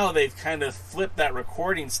 And now they've kind of flipped that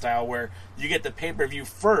recording style where you get the pay-per-view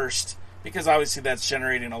first, because obviously that's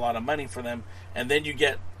generating a lot of money for them, and then you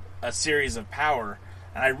get a series of Power.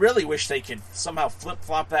 And I really wish they could somehow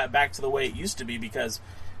flip-flop that back to the way it used to be, because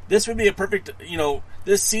this would be a perfect,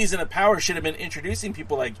 this season of Power should have been introducing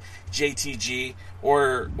people like JTG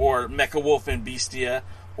or Mecha Wolf and Bestia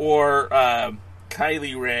or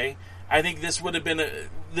Kylie Ray. I think this would have been,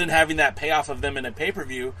 then having that payoff of them in a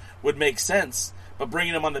pay-per-view would make sense, but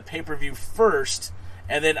bringing them on the pay-per-view first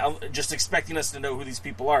and then just expecting us to know who these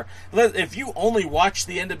people are. If you only watch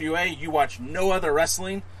the NWA, you watch no other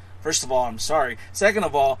wrestling, first of all, I'm sorry. Second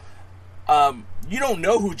of all, you don't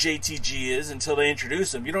know who JTG is until they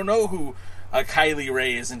introduce him. You don't know who Kylie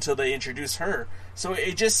Ray is until they introduce her. So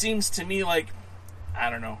it just seems to me like, I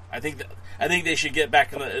don't know. I think they should get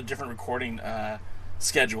back on a different recording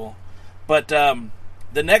schedule. But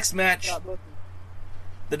the next match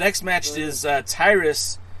is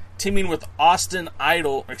Tyrus teaming with Austin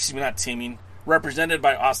Idol. Excuse me, not teaming. Represented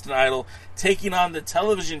by Austin Idol, taking on the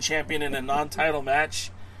television champion in a non-title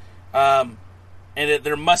match.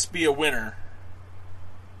 There must be a winner.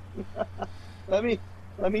 Let me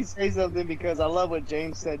say something, because I love what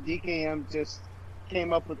James said. DKM just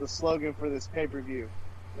came up with the slogan for this pay-per-view.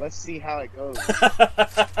 Let's see how it goes.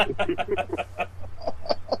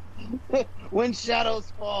 When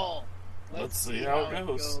shadows fall, let's see how it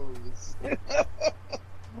goes.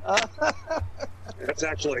 That's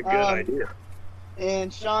actually a good idea.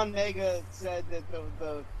 And Sean Mega said that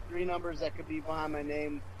the three numbers that could be behind my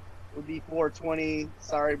name would be 420.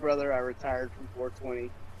 Sorry, brother, I retired from 420.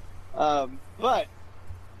 But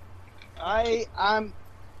I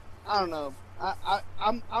don't know.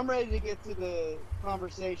 I'm ready to get to the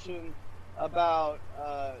conversation about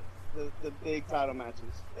the big title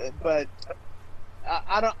matches. But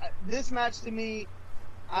I don't. This match to me,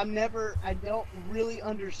 I don't really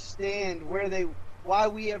understand why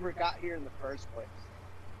we ever got here in the first place.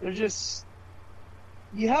 They're just.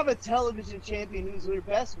 You have a television champion who's your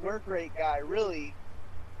best work rate guy, really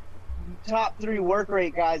top 3 work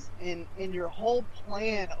rate guys, and your whole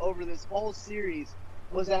plan over this whole series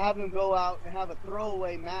was to have him go out and have a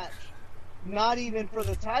throwaway match, not even for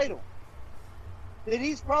the title. That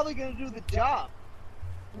he's probably going to do the job.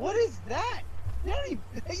 What is that?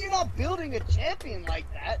 You're not building a champion like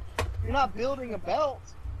that. You're not building a belt.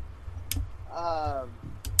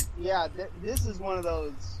 yeah, this is one of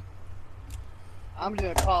those. I'm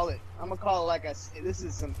gonna call it like this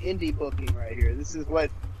is some indie booking right here. This is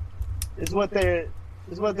what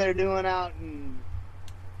they're doing out in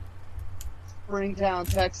Springtown,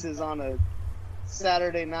 Texas on a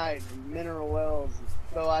Saturday night in Mineral Wells.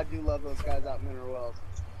 Though I do love those guys out in Mineral Wells.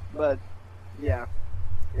 But yeah,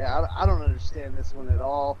 I don't understand this one at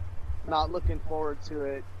all. Not looking forward to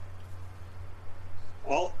it.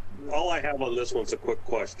 All I have on this one's a quick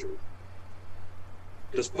question.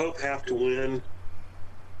 Does Pope have to win?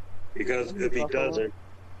 Because if he doesn't,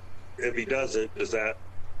 does that,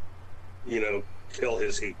 kill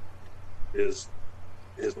his heat, his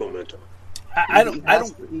momentum? I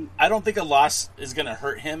don't think a loss is going to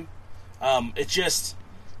hurt him. It's just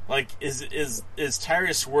like is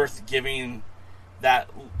Tyrus worth giving that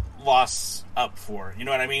loss up for? You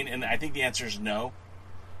know what I mean? And I think the answer is no.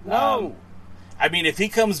 No. I mean, if he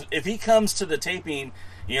comes to the taping,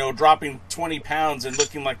 dropping 20 pounds and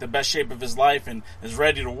looking like the best shape of his life and is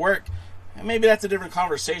ready to work, maybe that's a different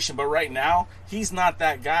conversation. But right now, he's not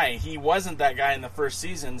that guy. He wasn't that guy in the first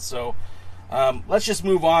season. So let's just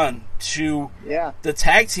move on to the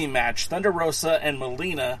tag team match: Thunder Rosa and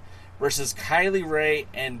Melina versus Kylie Rae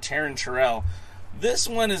and Taryn Terrell. This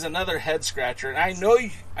one is another head scratcher, and I know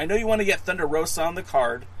you want to get Thunder Rosa on the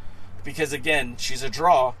card because again, she's a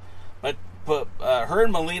draw. But her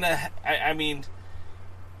and Melina, I mean,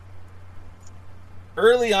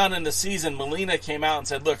 early on in the season, Melina came out and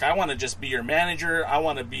said, look, I want to just be your manager. I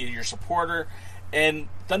want to be your supporter. And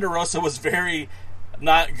Thunder Rosa was very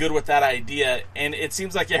not good with that idea. And it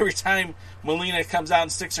seems like every time Melina comes out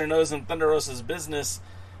and sticks her nose in Thunder Rosa's business,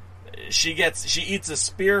 she eats a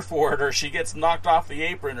spear for it, or she gets knocked off the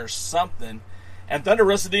apron or something. And Thunder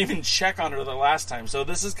Rosa didn't even check on her the last time. So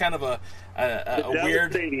this is kind of a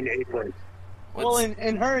weird... apron. Well,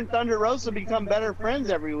 and her and Thunder Rosa become better friends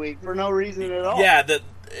every week for no reason at all. Yeah,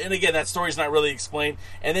 and again, that story's not really explained.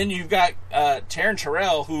 And then you've got Taryn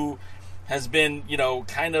Terrell, who has been,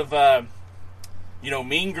 kind of,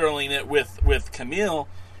 mean-girling it with Camille.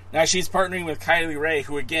 Now she's partnering with Kylie Rae,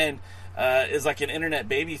 who, again, is like an internet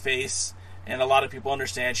babyface. And a lot of people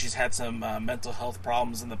understand she's had some mental health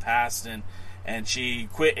problems in the past. And she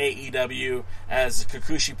quit AEW. As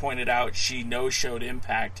Kikuchi pointed out, she no-showed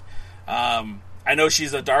Impact. I know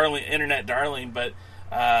she's a internet darling, but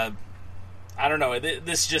I don't know.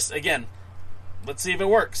 This just, again, let's see if it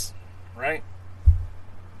works, right?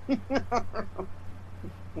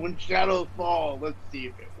 When shadows fall, let's see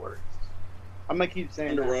if it works. I'm going to keep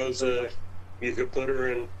saying Thunder Rosa, you could put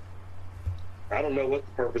her in, I don't know what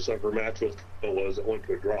the purpose of her match was. It went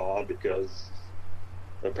to a draw because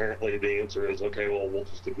apparently the answer is, okay, well, we'll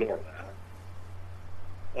just ignore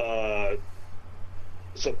that.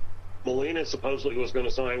 So Melina supposedly was going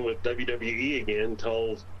to sign with WWE again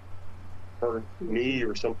until her knee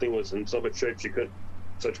or something was in so much shape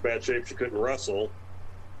such bad shape she couldn't wrestle.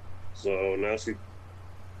 So now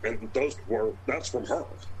that's from her,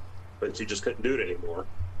 but she just couldn't do it anymore.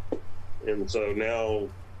 And so now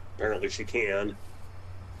apparently she can.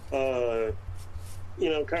 Kylie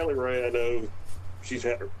Rae, I know she's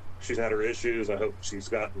had her issues. I hope she's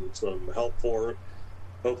gotten some help for it.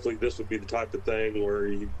 Hopefully this would be the type of thing where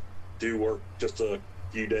you do work just a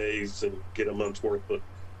few days and get a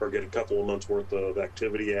couple of months worth of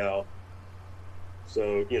activity out.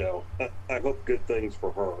 So, I hope good things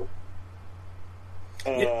for her.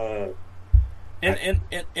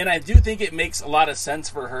 And I do think it makes a lot of sense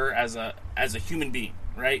for her as a human being,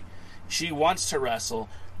 right? She wants to wrestle.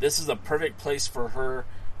 This is a perfect place for her,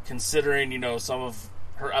 considering, some of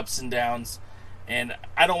her ups and downs. And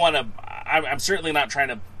I'm certainly not trying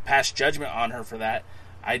to pass judgment on her for that.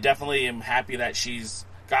 I definitely am happy that she's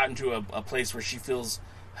gotten to a place where she feels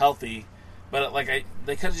healthy. But they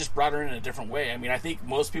could have just brought her in a different way. I mean, I think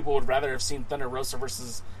most people would rather have seen Thunder Rosa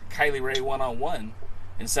versus Kylie Rae 1-on-1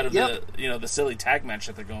 instead of the silly tag match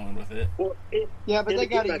that they're going with it. Well, but they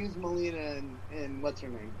got to use Melina and what's her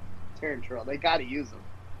name, Taryn Terrell. They got to use them.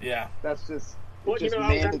 Yeah, that's just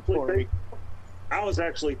mandatory. I was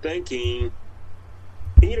actually thinking,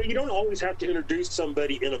 you don't always have to introduce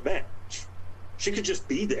somebody in a match. She could just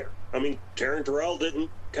be there. I mean, Taryn Terrell didn't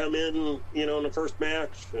come in, in the first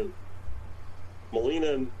match, and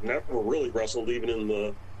Melina never really wrestled even in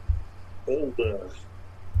the old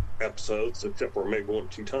episodes, except for maybe 1 or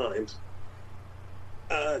 2 times.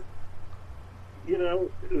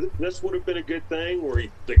 This would have been a good thing where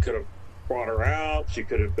they could have brought her out. She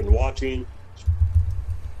could have been watching.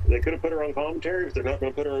 They could have put her on commentary. If they're not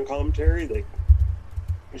going to put her on commentary,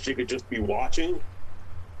 she could just be watching.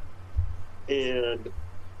 And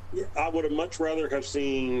I would have much rather have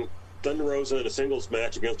seen Thunder Rosa in a singles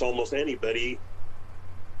match against almost anybody,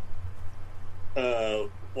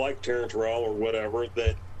 like Terrence Terrell or whatever,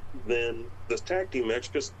 then this tag team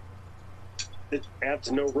match just it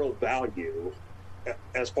adds no real value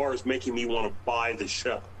as far as making me want to buy the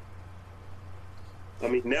show. I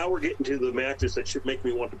mean, now we're getting to the matches that should make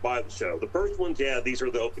me want to buy the show. The first ones, yeah, these are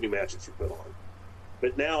the opening matches you put on.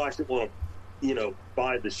 But now I should want to,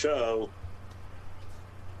 buy the show.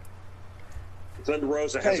 Thunder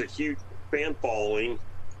Rosa has a huge fan following.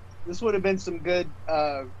 This would have been some good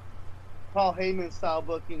Paul Heyman style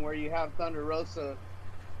booking where you have Thunder Rosa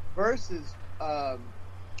versus, Kylie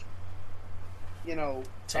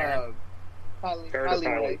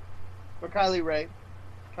Ray. Or Kylie Ray.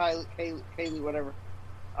 Kaylee, whatever.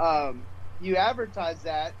 You advertise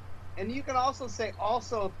that, and you can also say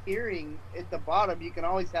also appearing at the bottom. You can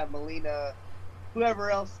always have Melina, whoever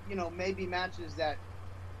else, maybe matches that,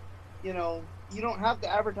 you don't have to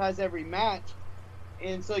advertise every match.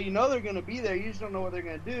 And so they're going to be there. You just don't know what they're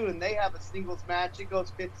going to do. And they have a singles match. It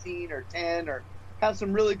goes 15 or 10 or have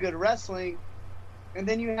some really good wrestling. And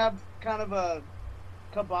then you have kind of a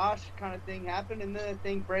kibosh kind of thing happen, and then the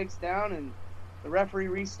thing breaks down and the referee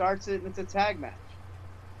restarts it, and it's a tag match.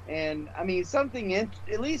 And, I mean,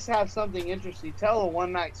 at least have something interesting. Tell a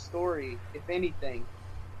one-night story, if anything.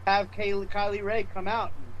 Have Kylie Ray come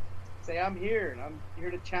out and say, I'm here, and I'm here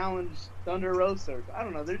to challenge Thunder Rosa. I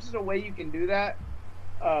don't know. There's just a way you can do that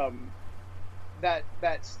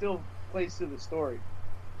that still plays to the story.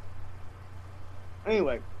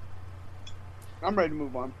 Anyway, I'm ready to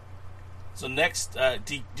move on. So next,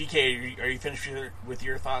 DK, are you finished with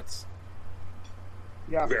your thoughts?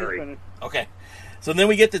 Yeah, very. Okay. So then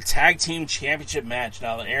we get the tag team championship match.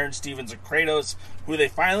 Now, Aaron Stevens and Kratos, who they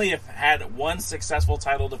finally have had one successful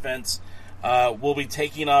title defense, will be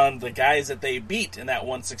taking on the guys that they beat in that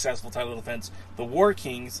one successful title defense, the War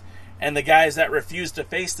Kings, and the guys that refused to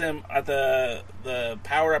face them at the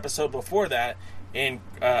Power episode before that in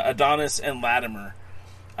Adonis and Latimer.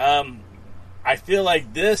 I feel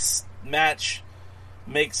like this match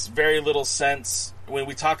makes very little sense when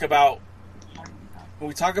we talk about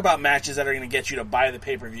matches that are going to get you to buy the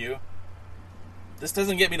pay-per-view. This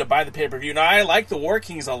doesn't get me to buy the pay-per-view. Now, I like the War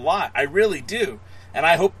Kings a lot. I really do. And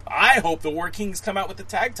I hope the War Kings come out with the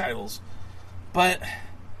tag titles. But,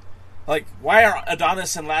 why are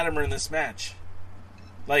Adonis and Latimer in this match?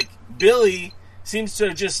 Billy seems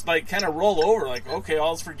to just, kind of roll over. Okay,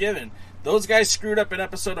 all's forgiven. Those guys screwed up an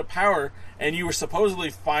episode of Power, and you were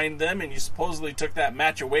supposedly fined them, and you supposedly took that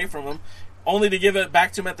match away from them, only to give it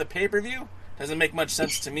back to them at the pay-per-view? Doesn't make much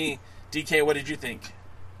sense to me. DK, what did you think?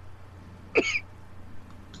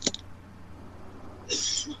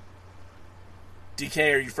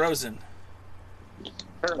 DK, are you frozen?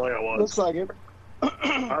 Apparently I was. Looks like it.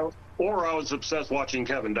 I was obsessed watching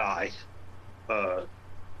Kevin die.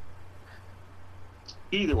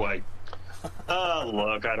 Either way.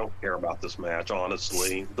 Look, I don't care about this match,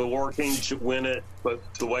 honestly. The War Kings should win it, but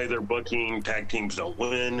the way they're booking, tag teams don't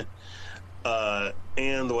win.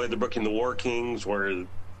 And the way they're booking the War Kings, where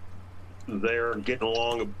they're getting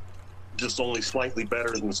along just only slightly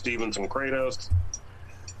better than Stevens and Kratos.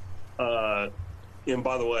 And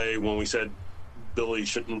by the way, when we said Billy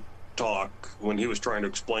shouldn't talk, when he was trying to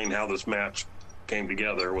explain how this match came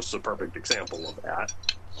together, was the perfect example of that.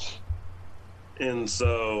 And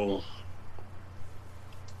so,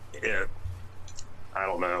 I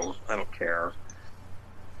don't know. I don't care.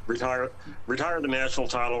 Retire the national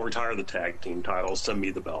title, retire the tag team titles, send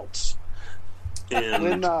me the belts.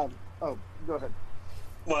 And go ahead.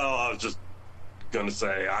 Well, I was just going to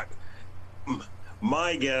say,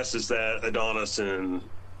 my guess is that Adonis and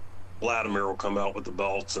Vladimir will come out with the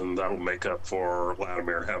belts, and that'll make up for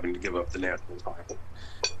Vladimir having to give up the national title.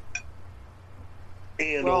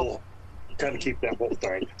 And we'll kind of keep that whole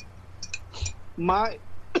thing.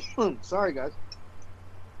 Sorry, guys.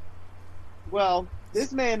 Well,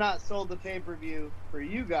 this may have not sold the pay-per-view for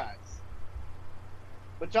you guys.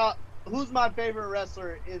 But y'all, who's my favorite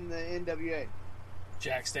wrestler in the NWA?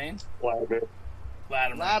 Jack Stain?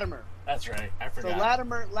 Latimer. That's right. I forgot. So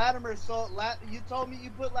Latimer sold. You told me you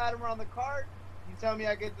put Latimer on the card. You tell me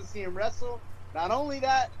I get to see him wrestle. Not only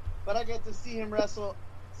that, but I get to see him wrestle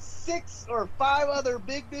 6 or 5 other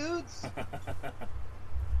big dudes.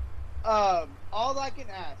 All I can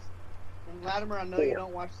ask, and Latimer, I know you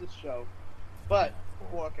don't watch this show, but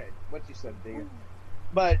okay, what you said, Digger.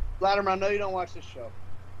 But Latimer, I know you don't watch this show,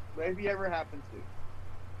 but if you ever happen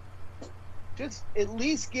to, just at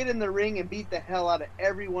least get in the ring and beat the hell out of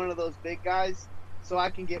every one of those big guys, so I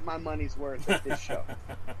can get my money's worth at this show.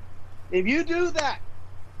 If you do that,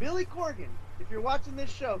 Billy Corgan, if you're watching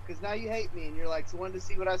this show, because now you hate me and you're like, so wanted to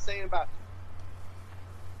see what I was saying about you.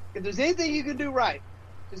 If there's anything you can do right,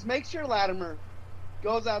 just make sure Latimer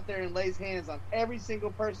goes out there and lays hands on every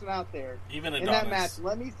single person out there. Even in Adonis. that match.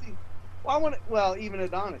 Let me see. Well, even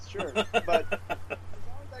Adonis, sure. But as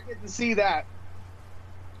long as I get to see that,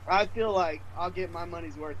 I feel like I'll get my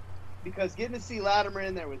money's worth. Because getting to see Latimer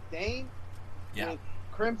in there with Dane, with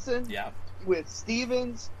Crimson, with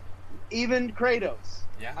Stevens, even Kratos.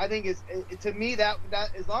 Yeah. I think to me that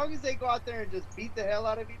as long as they go out there and just beat the hell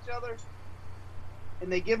out of each other,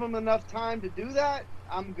 and they give them enough time to do that,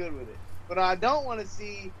 I'm good with it. What I don't want to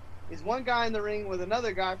see is one guy in the ring with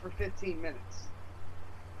another guy for 15 minutes.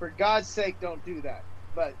 For God's sake, don't do that.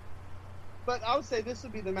 But I would say this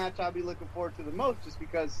would be the match I'll be looking forward to the most, just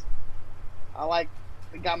because I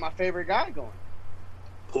got my favorite guy going.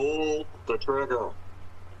 Pull the trigger.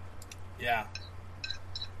 Yeah.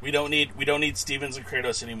 We don't need Stevens and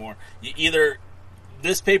Kratos anymore.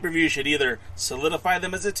 This pay-per-view should either solidify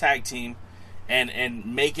them as a tag team and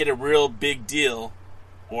make it a real big deal,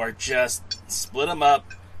 or just split them up,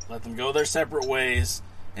 let them go their separate ways,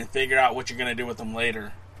 and figure out what you're going to do with them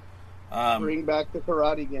later. Bring back the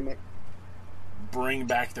karate gimmick.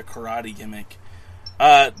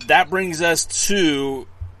 That brings us to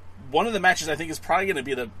one of the matches I think is probably going to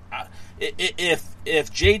be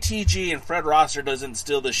if JTG and Fred Rosser doesn't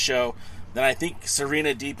steal the show, then I think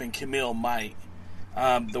Serena Deeb and Camille might.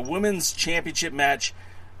 The women's championship match,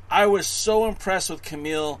 I was so impressed with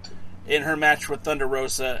Camille in her match with Thunder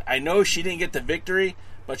Rosa. I know she didn't get the victory,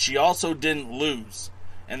 but she also didn't lose.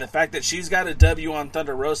 And the fact that she's got a W on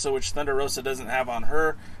Thunder Rosa, which Thunder Rosa doesn't have on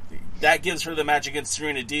her, that gives her the match against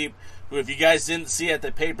Serena Deeb, who, if you guys didn't see at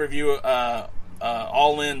the pay-per-view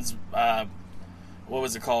All-In's, what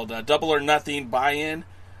was it called? Double or Nothing buy-in,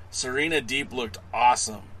 Serena Deeb looked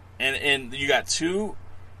awesome. And you got two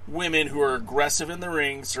women who are aggressive in the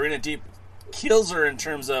ring. Serena Deeb kills her in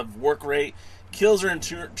terms of work rate, kills her in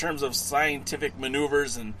terms of scientific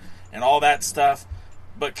maneuvers and all that stuff.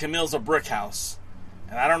 But Camille's a brick house.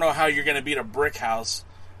 And I don't know how you're going to beat a brick house.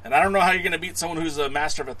 And I don't know how you're going to beat someone who's a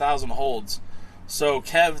master of 1,000 holds. So,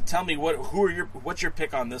 Kev, tell me, what's your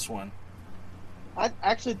pick on this one? I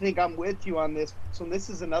actually think I'm with you on this. So this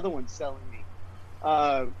is another one selling me.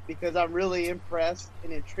 Because I'm really impressed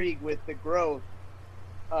and intrigued with the growth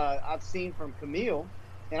I've seen from Camille.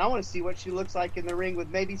 And I want to see what she looks like in the ring with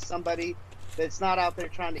maybe somebody that's not out there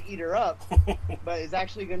trying to eat her up, but is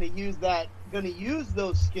actually going to use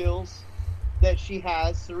those skills that she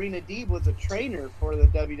has. Serena Deeb was a trainer for the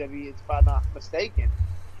WWE, if I'm not mistaken.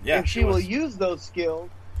 Yeah, and she will use those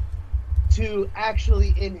skills to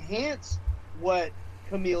actually enhance what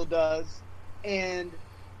Camille does. And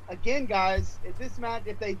again, guys,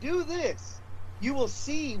 if they do this, you will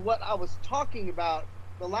see what I was talking about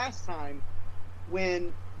the last time,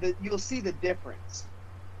 when you'll see the difference.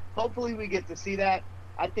 Hopefully we get to see that.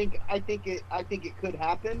 I think it could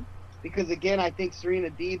happen, because again, I think Serena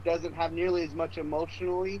Deeb doesn't have nearly as much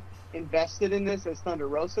emotionally invested in this as Thunder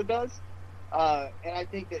Rosa does. And I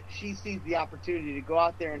think that she sees the opportunity to go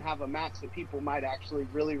out there and have a match that people might actually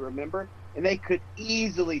really remember, and they could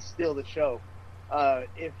easily steal the show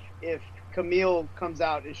if Camille comes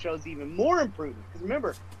out and shows even more improvement. Because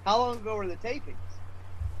remember, how long ago were the tapings?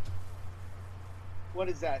 What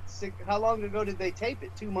is that? How long ago did they tape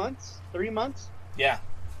it? 2 months? 3 months? Yeah.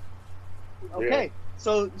 Okay,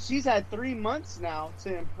 so she's had 3 months now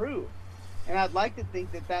to improve, and I'd like to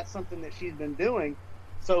think that that's something that she's been doing.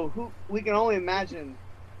 So we can only imagine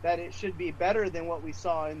that it should be better than what we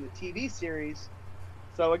saw in the TV series.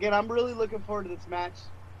 So again, I'm really looking forward to this match.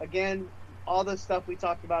 Again, all the stuff we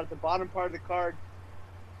talked about at the bottom part of the card,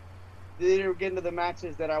 they're getting to the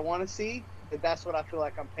matches that I want to see. That's what I feel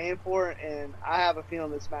like I'm paying for, and I have a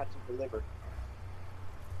feeling this match will deliver.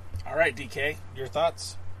 All right, DK, your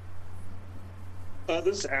thoughts?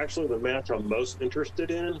 This is actually the match I'm most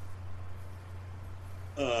interested in.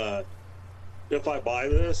 If I buy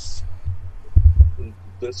this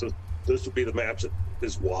would be the match that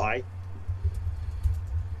is why.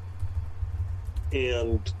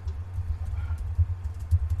 And,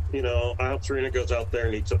 I hope Serena goes out there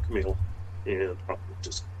and eats up Camille. And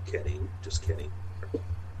just kidding.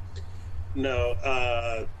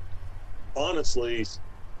 No, honestly,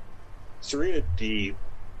 Serena Deeb,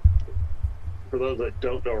 for those that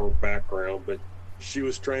don't know her background, but she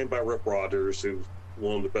was trained by Rip Rogers, who's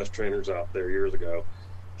one of the best trainers out there years ago.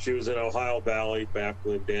 She was in Ohio Valley back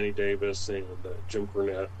when Danny Davis and Jim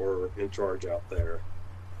Cornette were in charge out there.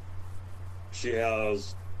 She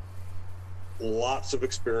has lots of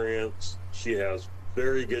experience. She has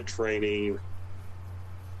very good training.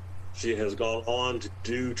 She has gone on to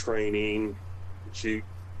do training She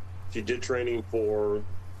did training for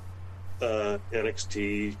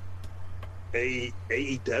NXT.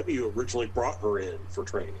 AEW originally brought her in for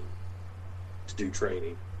training, to do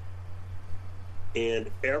training.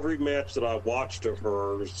 And every match that I watched of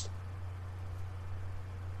hers,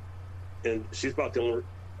 and she's about the only,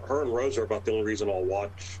 her and Rose are about the only reason I'll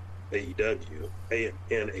watch AEW, an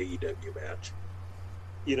AEW match.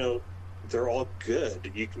 You know, they're all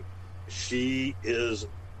good. She is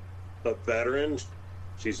a veteran.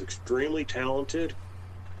 She's extremely talented,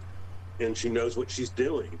 and she knows what she's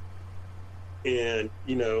doing. And,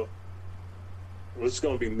 you know, it's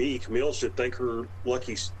going to be me. Camille should thank her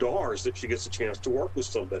lucky stars that she gets a chance to work with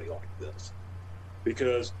somebody like this.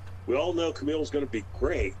 Because we all know Camille's going to be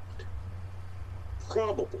great.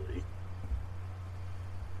 Probably.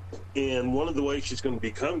 And one of the ways she's going to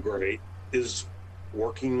become great is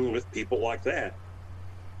working with people like that.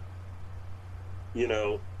 You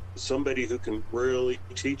know, somebody who can really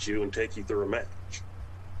teach you and take you through a match.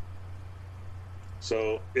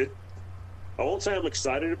 So I won't say I'm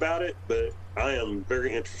excited about it, but I am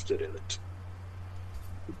very interested in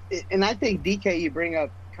it. And I think, DK, you bring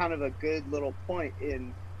up kind of a good little point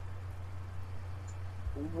in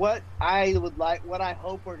what I would like, what I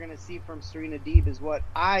hope we're going to see from Serena Deeb is what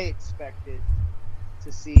I expected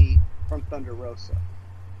to see from Thunder Rosa.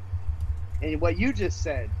 And what you just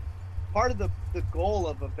said, part of the goal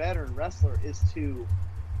of a veteran wrestler is to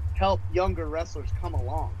help younger wrestlers come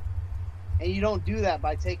along. And you don't do that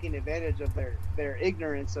by taking advantage of their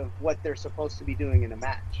ignorance of what they're supposed to be doing in a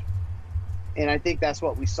match. And I think that's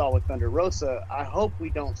what we saw with Thunder Rosa. I hope we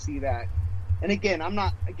don't see that. And again, I'm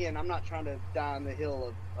not trying to die on the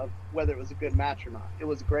hill of whether it was a good match or not. It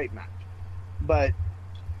was a great match. But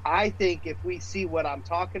I think if we see what I'm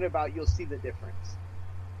talking about, you'll see the difference.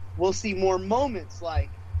 We'll see more moments like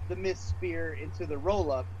the missed spear into the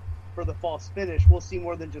roll-up for the false finish. We'll see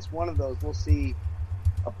more than just one of those. We'll see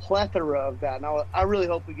a plethora of that. Now, I really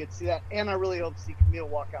hope we get to see that, and I really hope to see Camille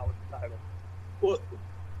walk out with the title. Well,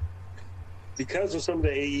 because of some of the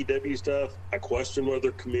AEW stuff, I question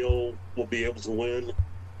whether Camille will be able to win.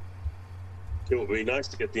 It would be nice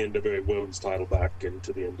to get the NWA Women's title back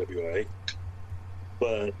into the NWA.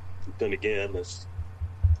 But then again, as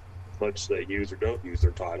much as they use or don't use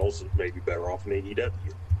their titles, it may be better off in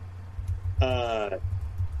AEW.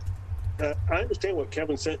 I understand what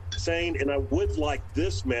Kevin's saying, and I would like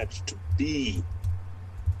this match to be,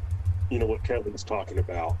 you know, what Kevin's talking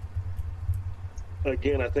about.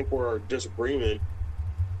 Again, I think where our disagreement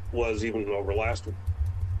was even over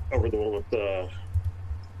the one with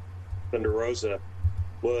Thunder Rosa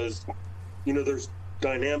was, you know, there's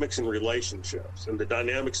dynamics in relationships, and the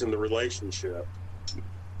dynamics in the relationship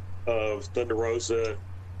of Thunder Rosa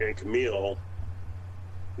and Camille,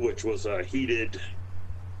 which was a heated.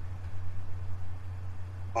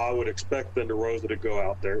 I would expect Thunder Rosa to go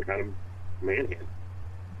out there and kind of manhandle,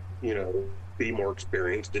 you know, be more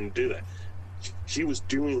experienced, didn't do that. She was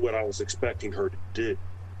doing what I was expecting her to do.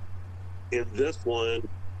 In this one,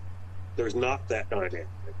 there's not that dynamic.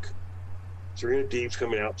 Serena Deeb's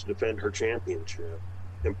coming out to defend her championship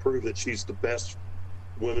and prove that she's the best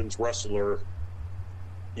women's wrestler,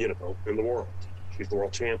 you know, in the world. She's the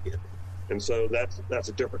world champion. And so that's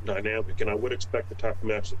a different dynamic, and I would expect the type of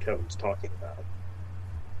match that Kevin's talking about.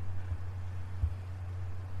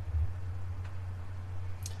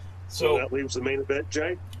 So that leaves the main event,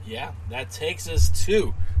 Jay? Yeah, that takes us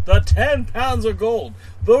to the 10 pounds of gold,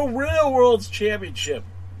 the real World's Championship,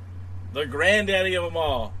 the granddaddy of them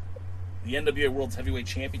all, the NWA World's Heavyweight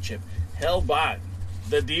Championship, held by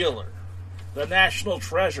the Dealer, the National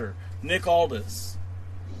Treasure, Nick Aldis,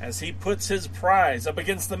 as he puts his prize up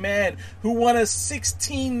against the man who won a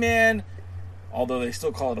 16-man, although they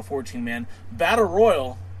still call it a 14-man, Battle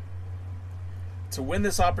Royal to win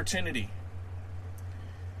this opportunity.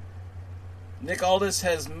 Nick Aldis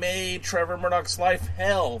has made Trevor Murdoch's life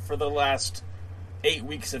hell for the last 8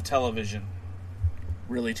 weeks of television.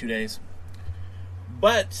 Really, 2 days.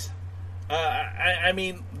 But, I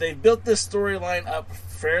mean, they built this storyline up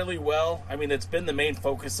fairly well. I mean, it's been the main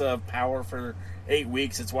focus of Power for 8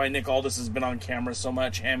 weeks. It's why Nick Aldis has been on camera so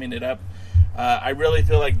much, hamming it up. I really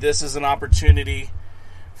feel like this is an opportunity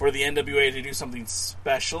for the NWA to do something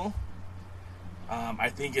special. I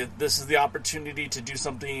think this is the opportunity to do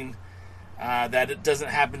something that it doesn't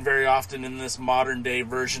happen very often in this modern day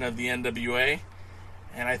version of the NWA,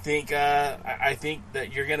 and I think that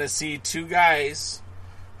you're going to see two guys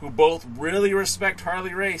who both really respect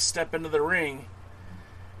Harley Race step into the ring,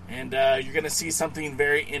 and you're going to see something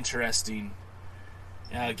very interesting.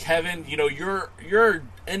 Kevin, you know, you're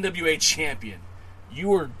NWA champion. You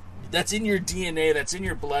were that's in your DNA, that's in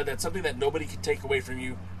your blood, that's something that nobody can take away from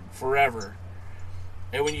you forever.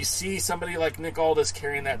 And when you see somebody like Nick Aldis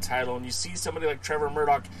carrying that title, and you see somebody like Trevor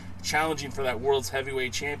Murdoch challenging for that World's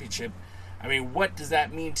Heavyweight Championship, I mean, what does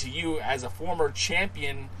that mean to you as a former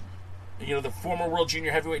champion, you know, the former World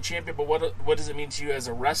Junior Heavyweight Champion, but what does it mean to you as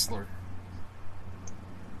a wrestler?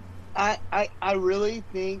 I really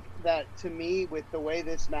think that, to me, with the way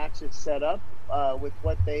this match is set up, with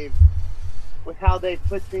how they've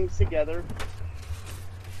put things together,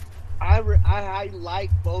 I like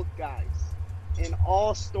both guys. In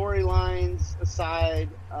all storylines aside,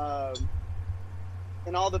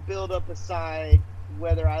 and all the build-up aside,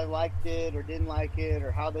 whether I liked it or didn't like it,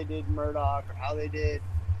 or how they did Murdoch, or how they did,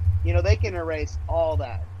 you know, they can erase all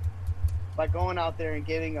that by going out there and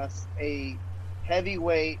getting us a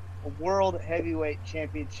World Heavyweight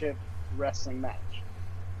Championship wrestling match.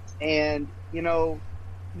 And, you know,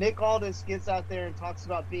 Nick Aldis gets out there and talks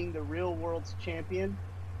about being the real world's champion.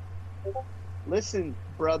 Listen,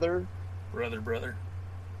 brother.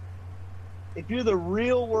 If you're the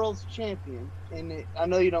real world's champion, and I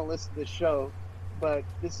know you don't listen to the show, but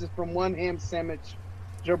this is from one ham sandwich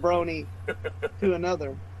jabroni to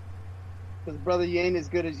another, because, brother, you ain't as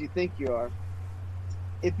good as you think you are.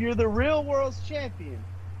 If you're the real world's champion,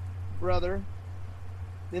 brother,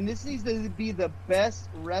 then this needs to be the best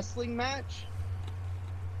wrestling match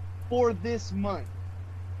for this month.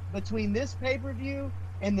 Between this pay-per-view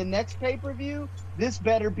and the next pay-per-view, this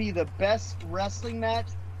better be the best wrestling match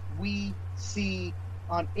we see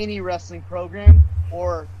on any wrestling program.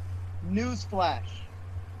 Or, newsflash,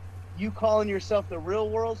 you calling yourself the real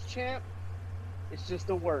world's champ, it's just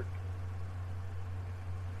a work.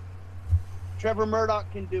 Trevor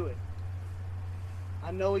Murdoch can do it.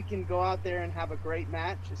 I know he can go out there and have a great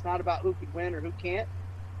match. It's not about who could win or who can't.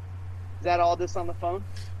 Is that all this on the phone?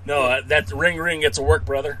 No, that ring, it's a work,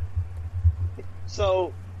 brother.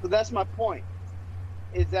 So that's my point,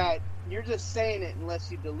 is that you're just saying it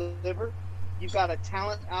unless you deliver. You've got a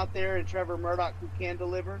talent out there in Trevor Murdoch who can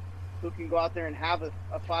deliver, who can go out there and have a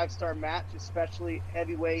 5-star match, especially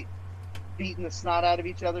heavyweight, beating the snot out of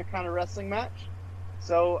each other kind of wrestling match.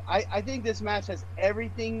 So I think this match has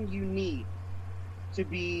everything you need to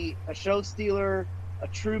be a show stealer, a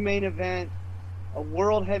true main event, a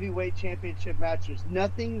World Heavyweight Championship match. There's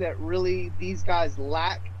nothing that really these guys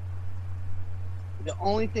lack. The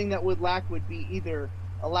only thing that would lack would be either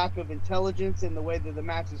a lack of intelligence in the way that the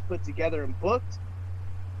match is put together and booked,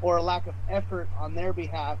 or a lack of effort on their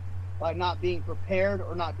behalf by not being prepared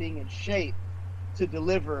or not being in shape to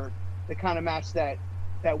deliver the kind of match that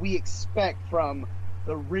we expect from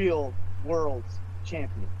the real world's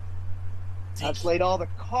champion. I just laid all the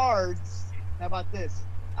cards. How about this?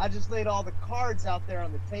 I just laid all the cards out there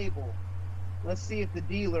on the table. Let's see if the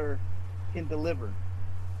dealer can deliver.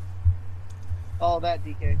 All that,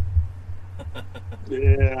 DK.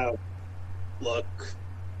 Yeah. Look,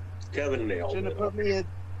 Kevin nailed Shouldn't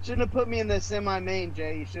have put me in the semi-main,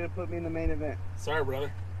 Jay. You should have put me in the main event. Sorry,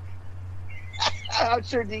 brother. I'm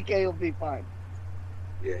sure DK will be fine.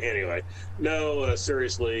 Yeah, anyway. No,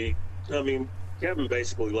 seriously, I mean, Kevin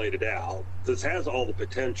basically laid it out. This has all the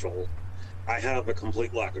potential. I have a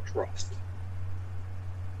complete lack of trust.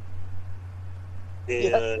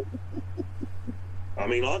 And, I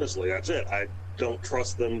mean, honestly, that's it. I don't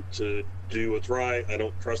trust them to do what's right. I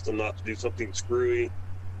don't trust them not to do something screwy.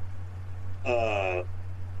 There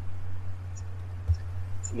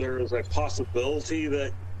is a possibility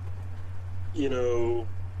that, you know,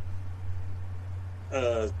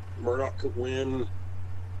 Murdoch could win,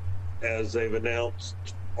 as they've announced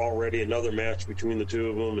already another match between the two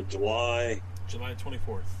of them in July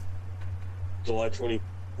 24th. July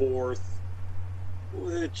 24th,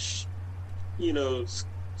 which, you know,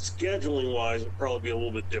 scheduling wise would probably be a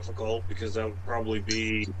little bit difficult, because that would probably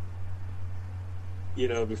be, you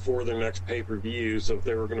know, before their next pay-per-view. So if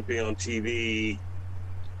they were going to be on TV,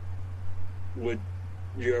 would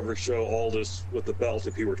you ever show Aldis with the belt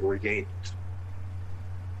if he were to regain it?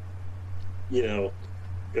 You know,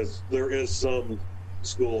 because there is some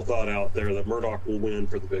school of thought out there that Murdoch will win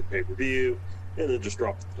for the big pay-per-view and then just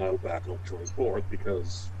drop the title back on the 24th,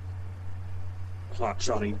 because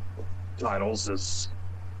hot-shotting titles is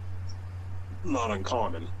not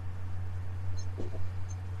uncommon.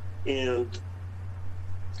 And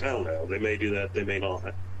I don't know, they may do that, they may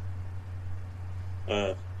not.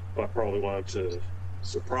 If I probably wanted to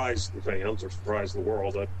surprise the fans or surprise the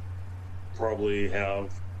world, I'd probably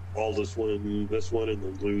have Aldis win this one and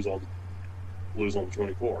then lose on the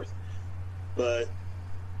 24th. But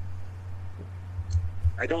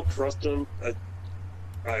I don't trust him.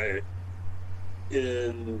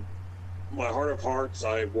 In my heart of hearts,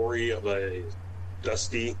 I worry of a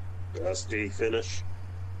dusty finish,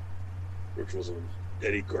 which was an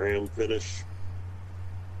Eddie Graham finish.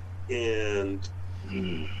 And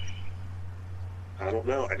I don't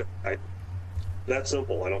know. I that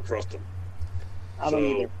simple. I don't trust him. I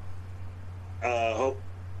don't either.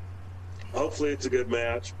 Hopefully it's a good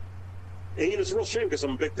match. And it's a real shame because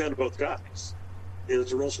I'm a big fan of both guys. And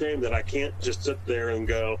it's a real shame that I can't just sit there and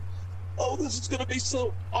go, oh, this is going to be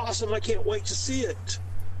so awesome. I can't wait to see it.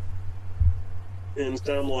 And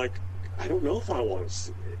instead I'm like, I don't know if I want to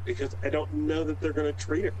see it because I don't know that they're going to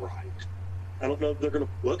treat it right. I don't know if they're going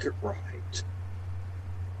to book it right.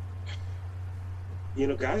 You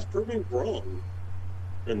know, guys, prove me wrong.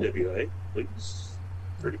 NWA, please.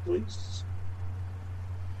 Pretty please.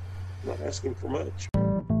 I'm not asking for much.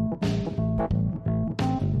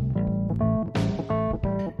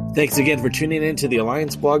 Thanks again for tuning in to the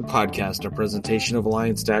Alliance Blog Podcast, a presentation of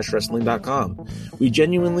Alliance-Wrestling.com. We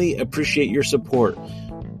genuinely appreciate your support.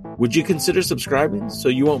 Would you consider subscribing so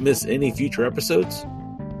you won't miss any future episodes?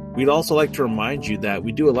 We'd also like to remind you that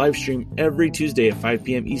we do a live stream every Tuesday at 5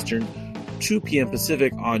 p.m. Eastern, 2 p.m.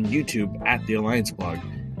 Pacific on YouTube at the Alliance Blog.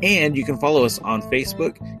 And you can follow us on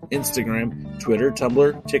Facebook, Instagram, Twitter,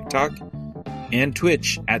 Tumblr, TikTok, and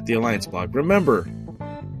Twitch at the Alliance Blog. Remember,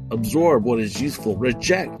 absorb what is useful,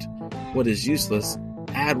 reject what is useless,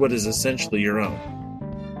 add what is essentially your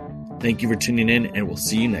own. Thank you for tuning in, and we'll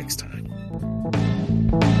see you next time.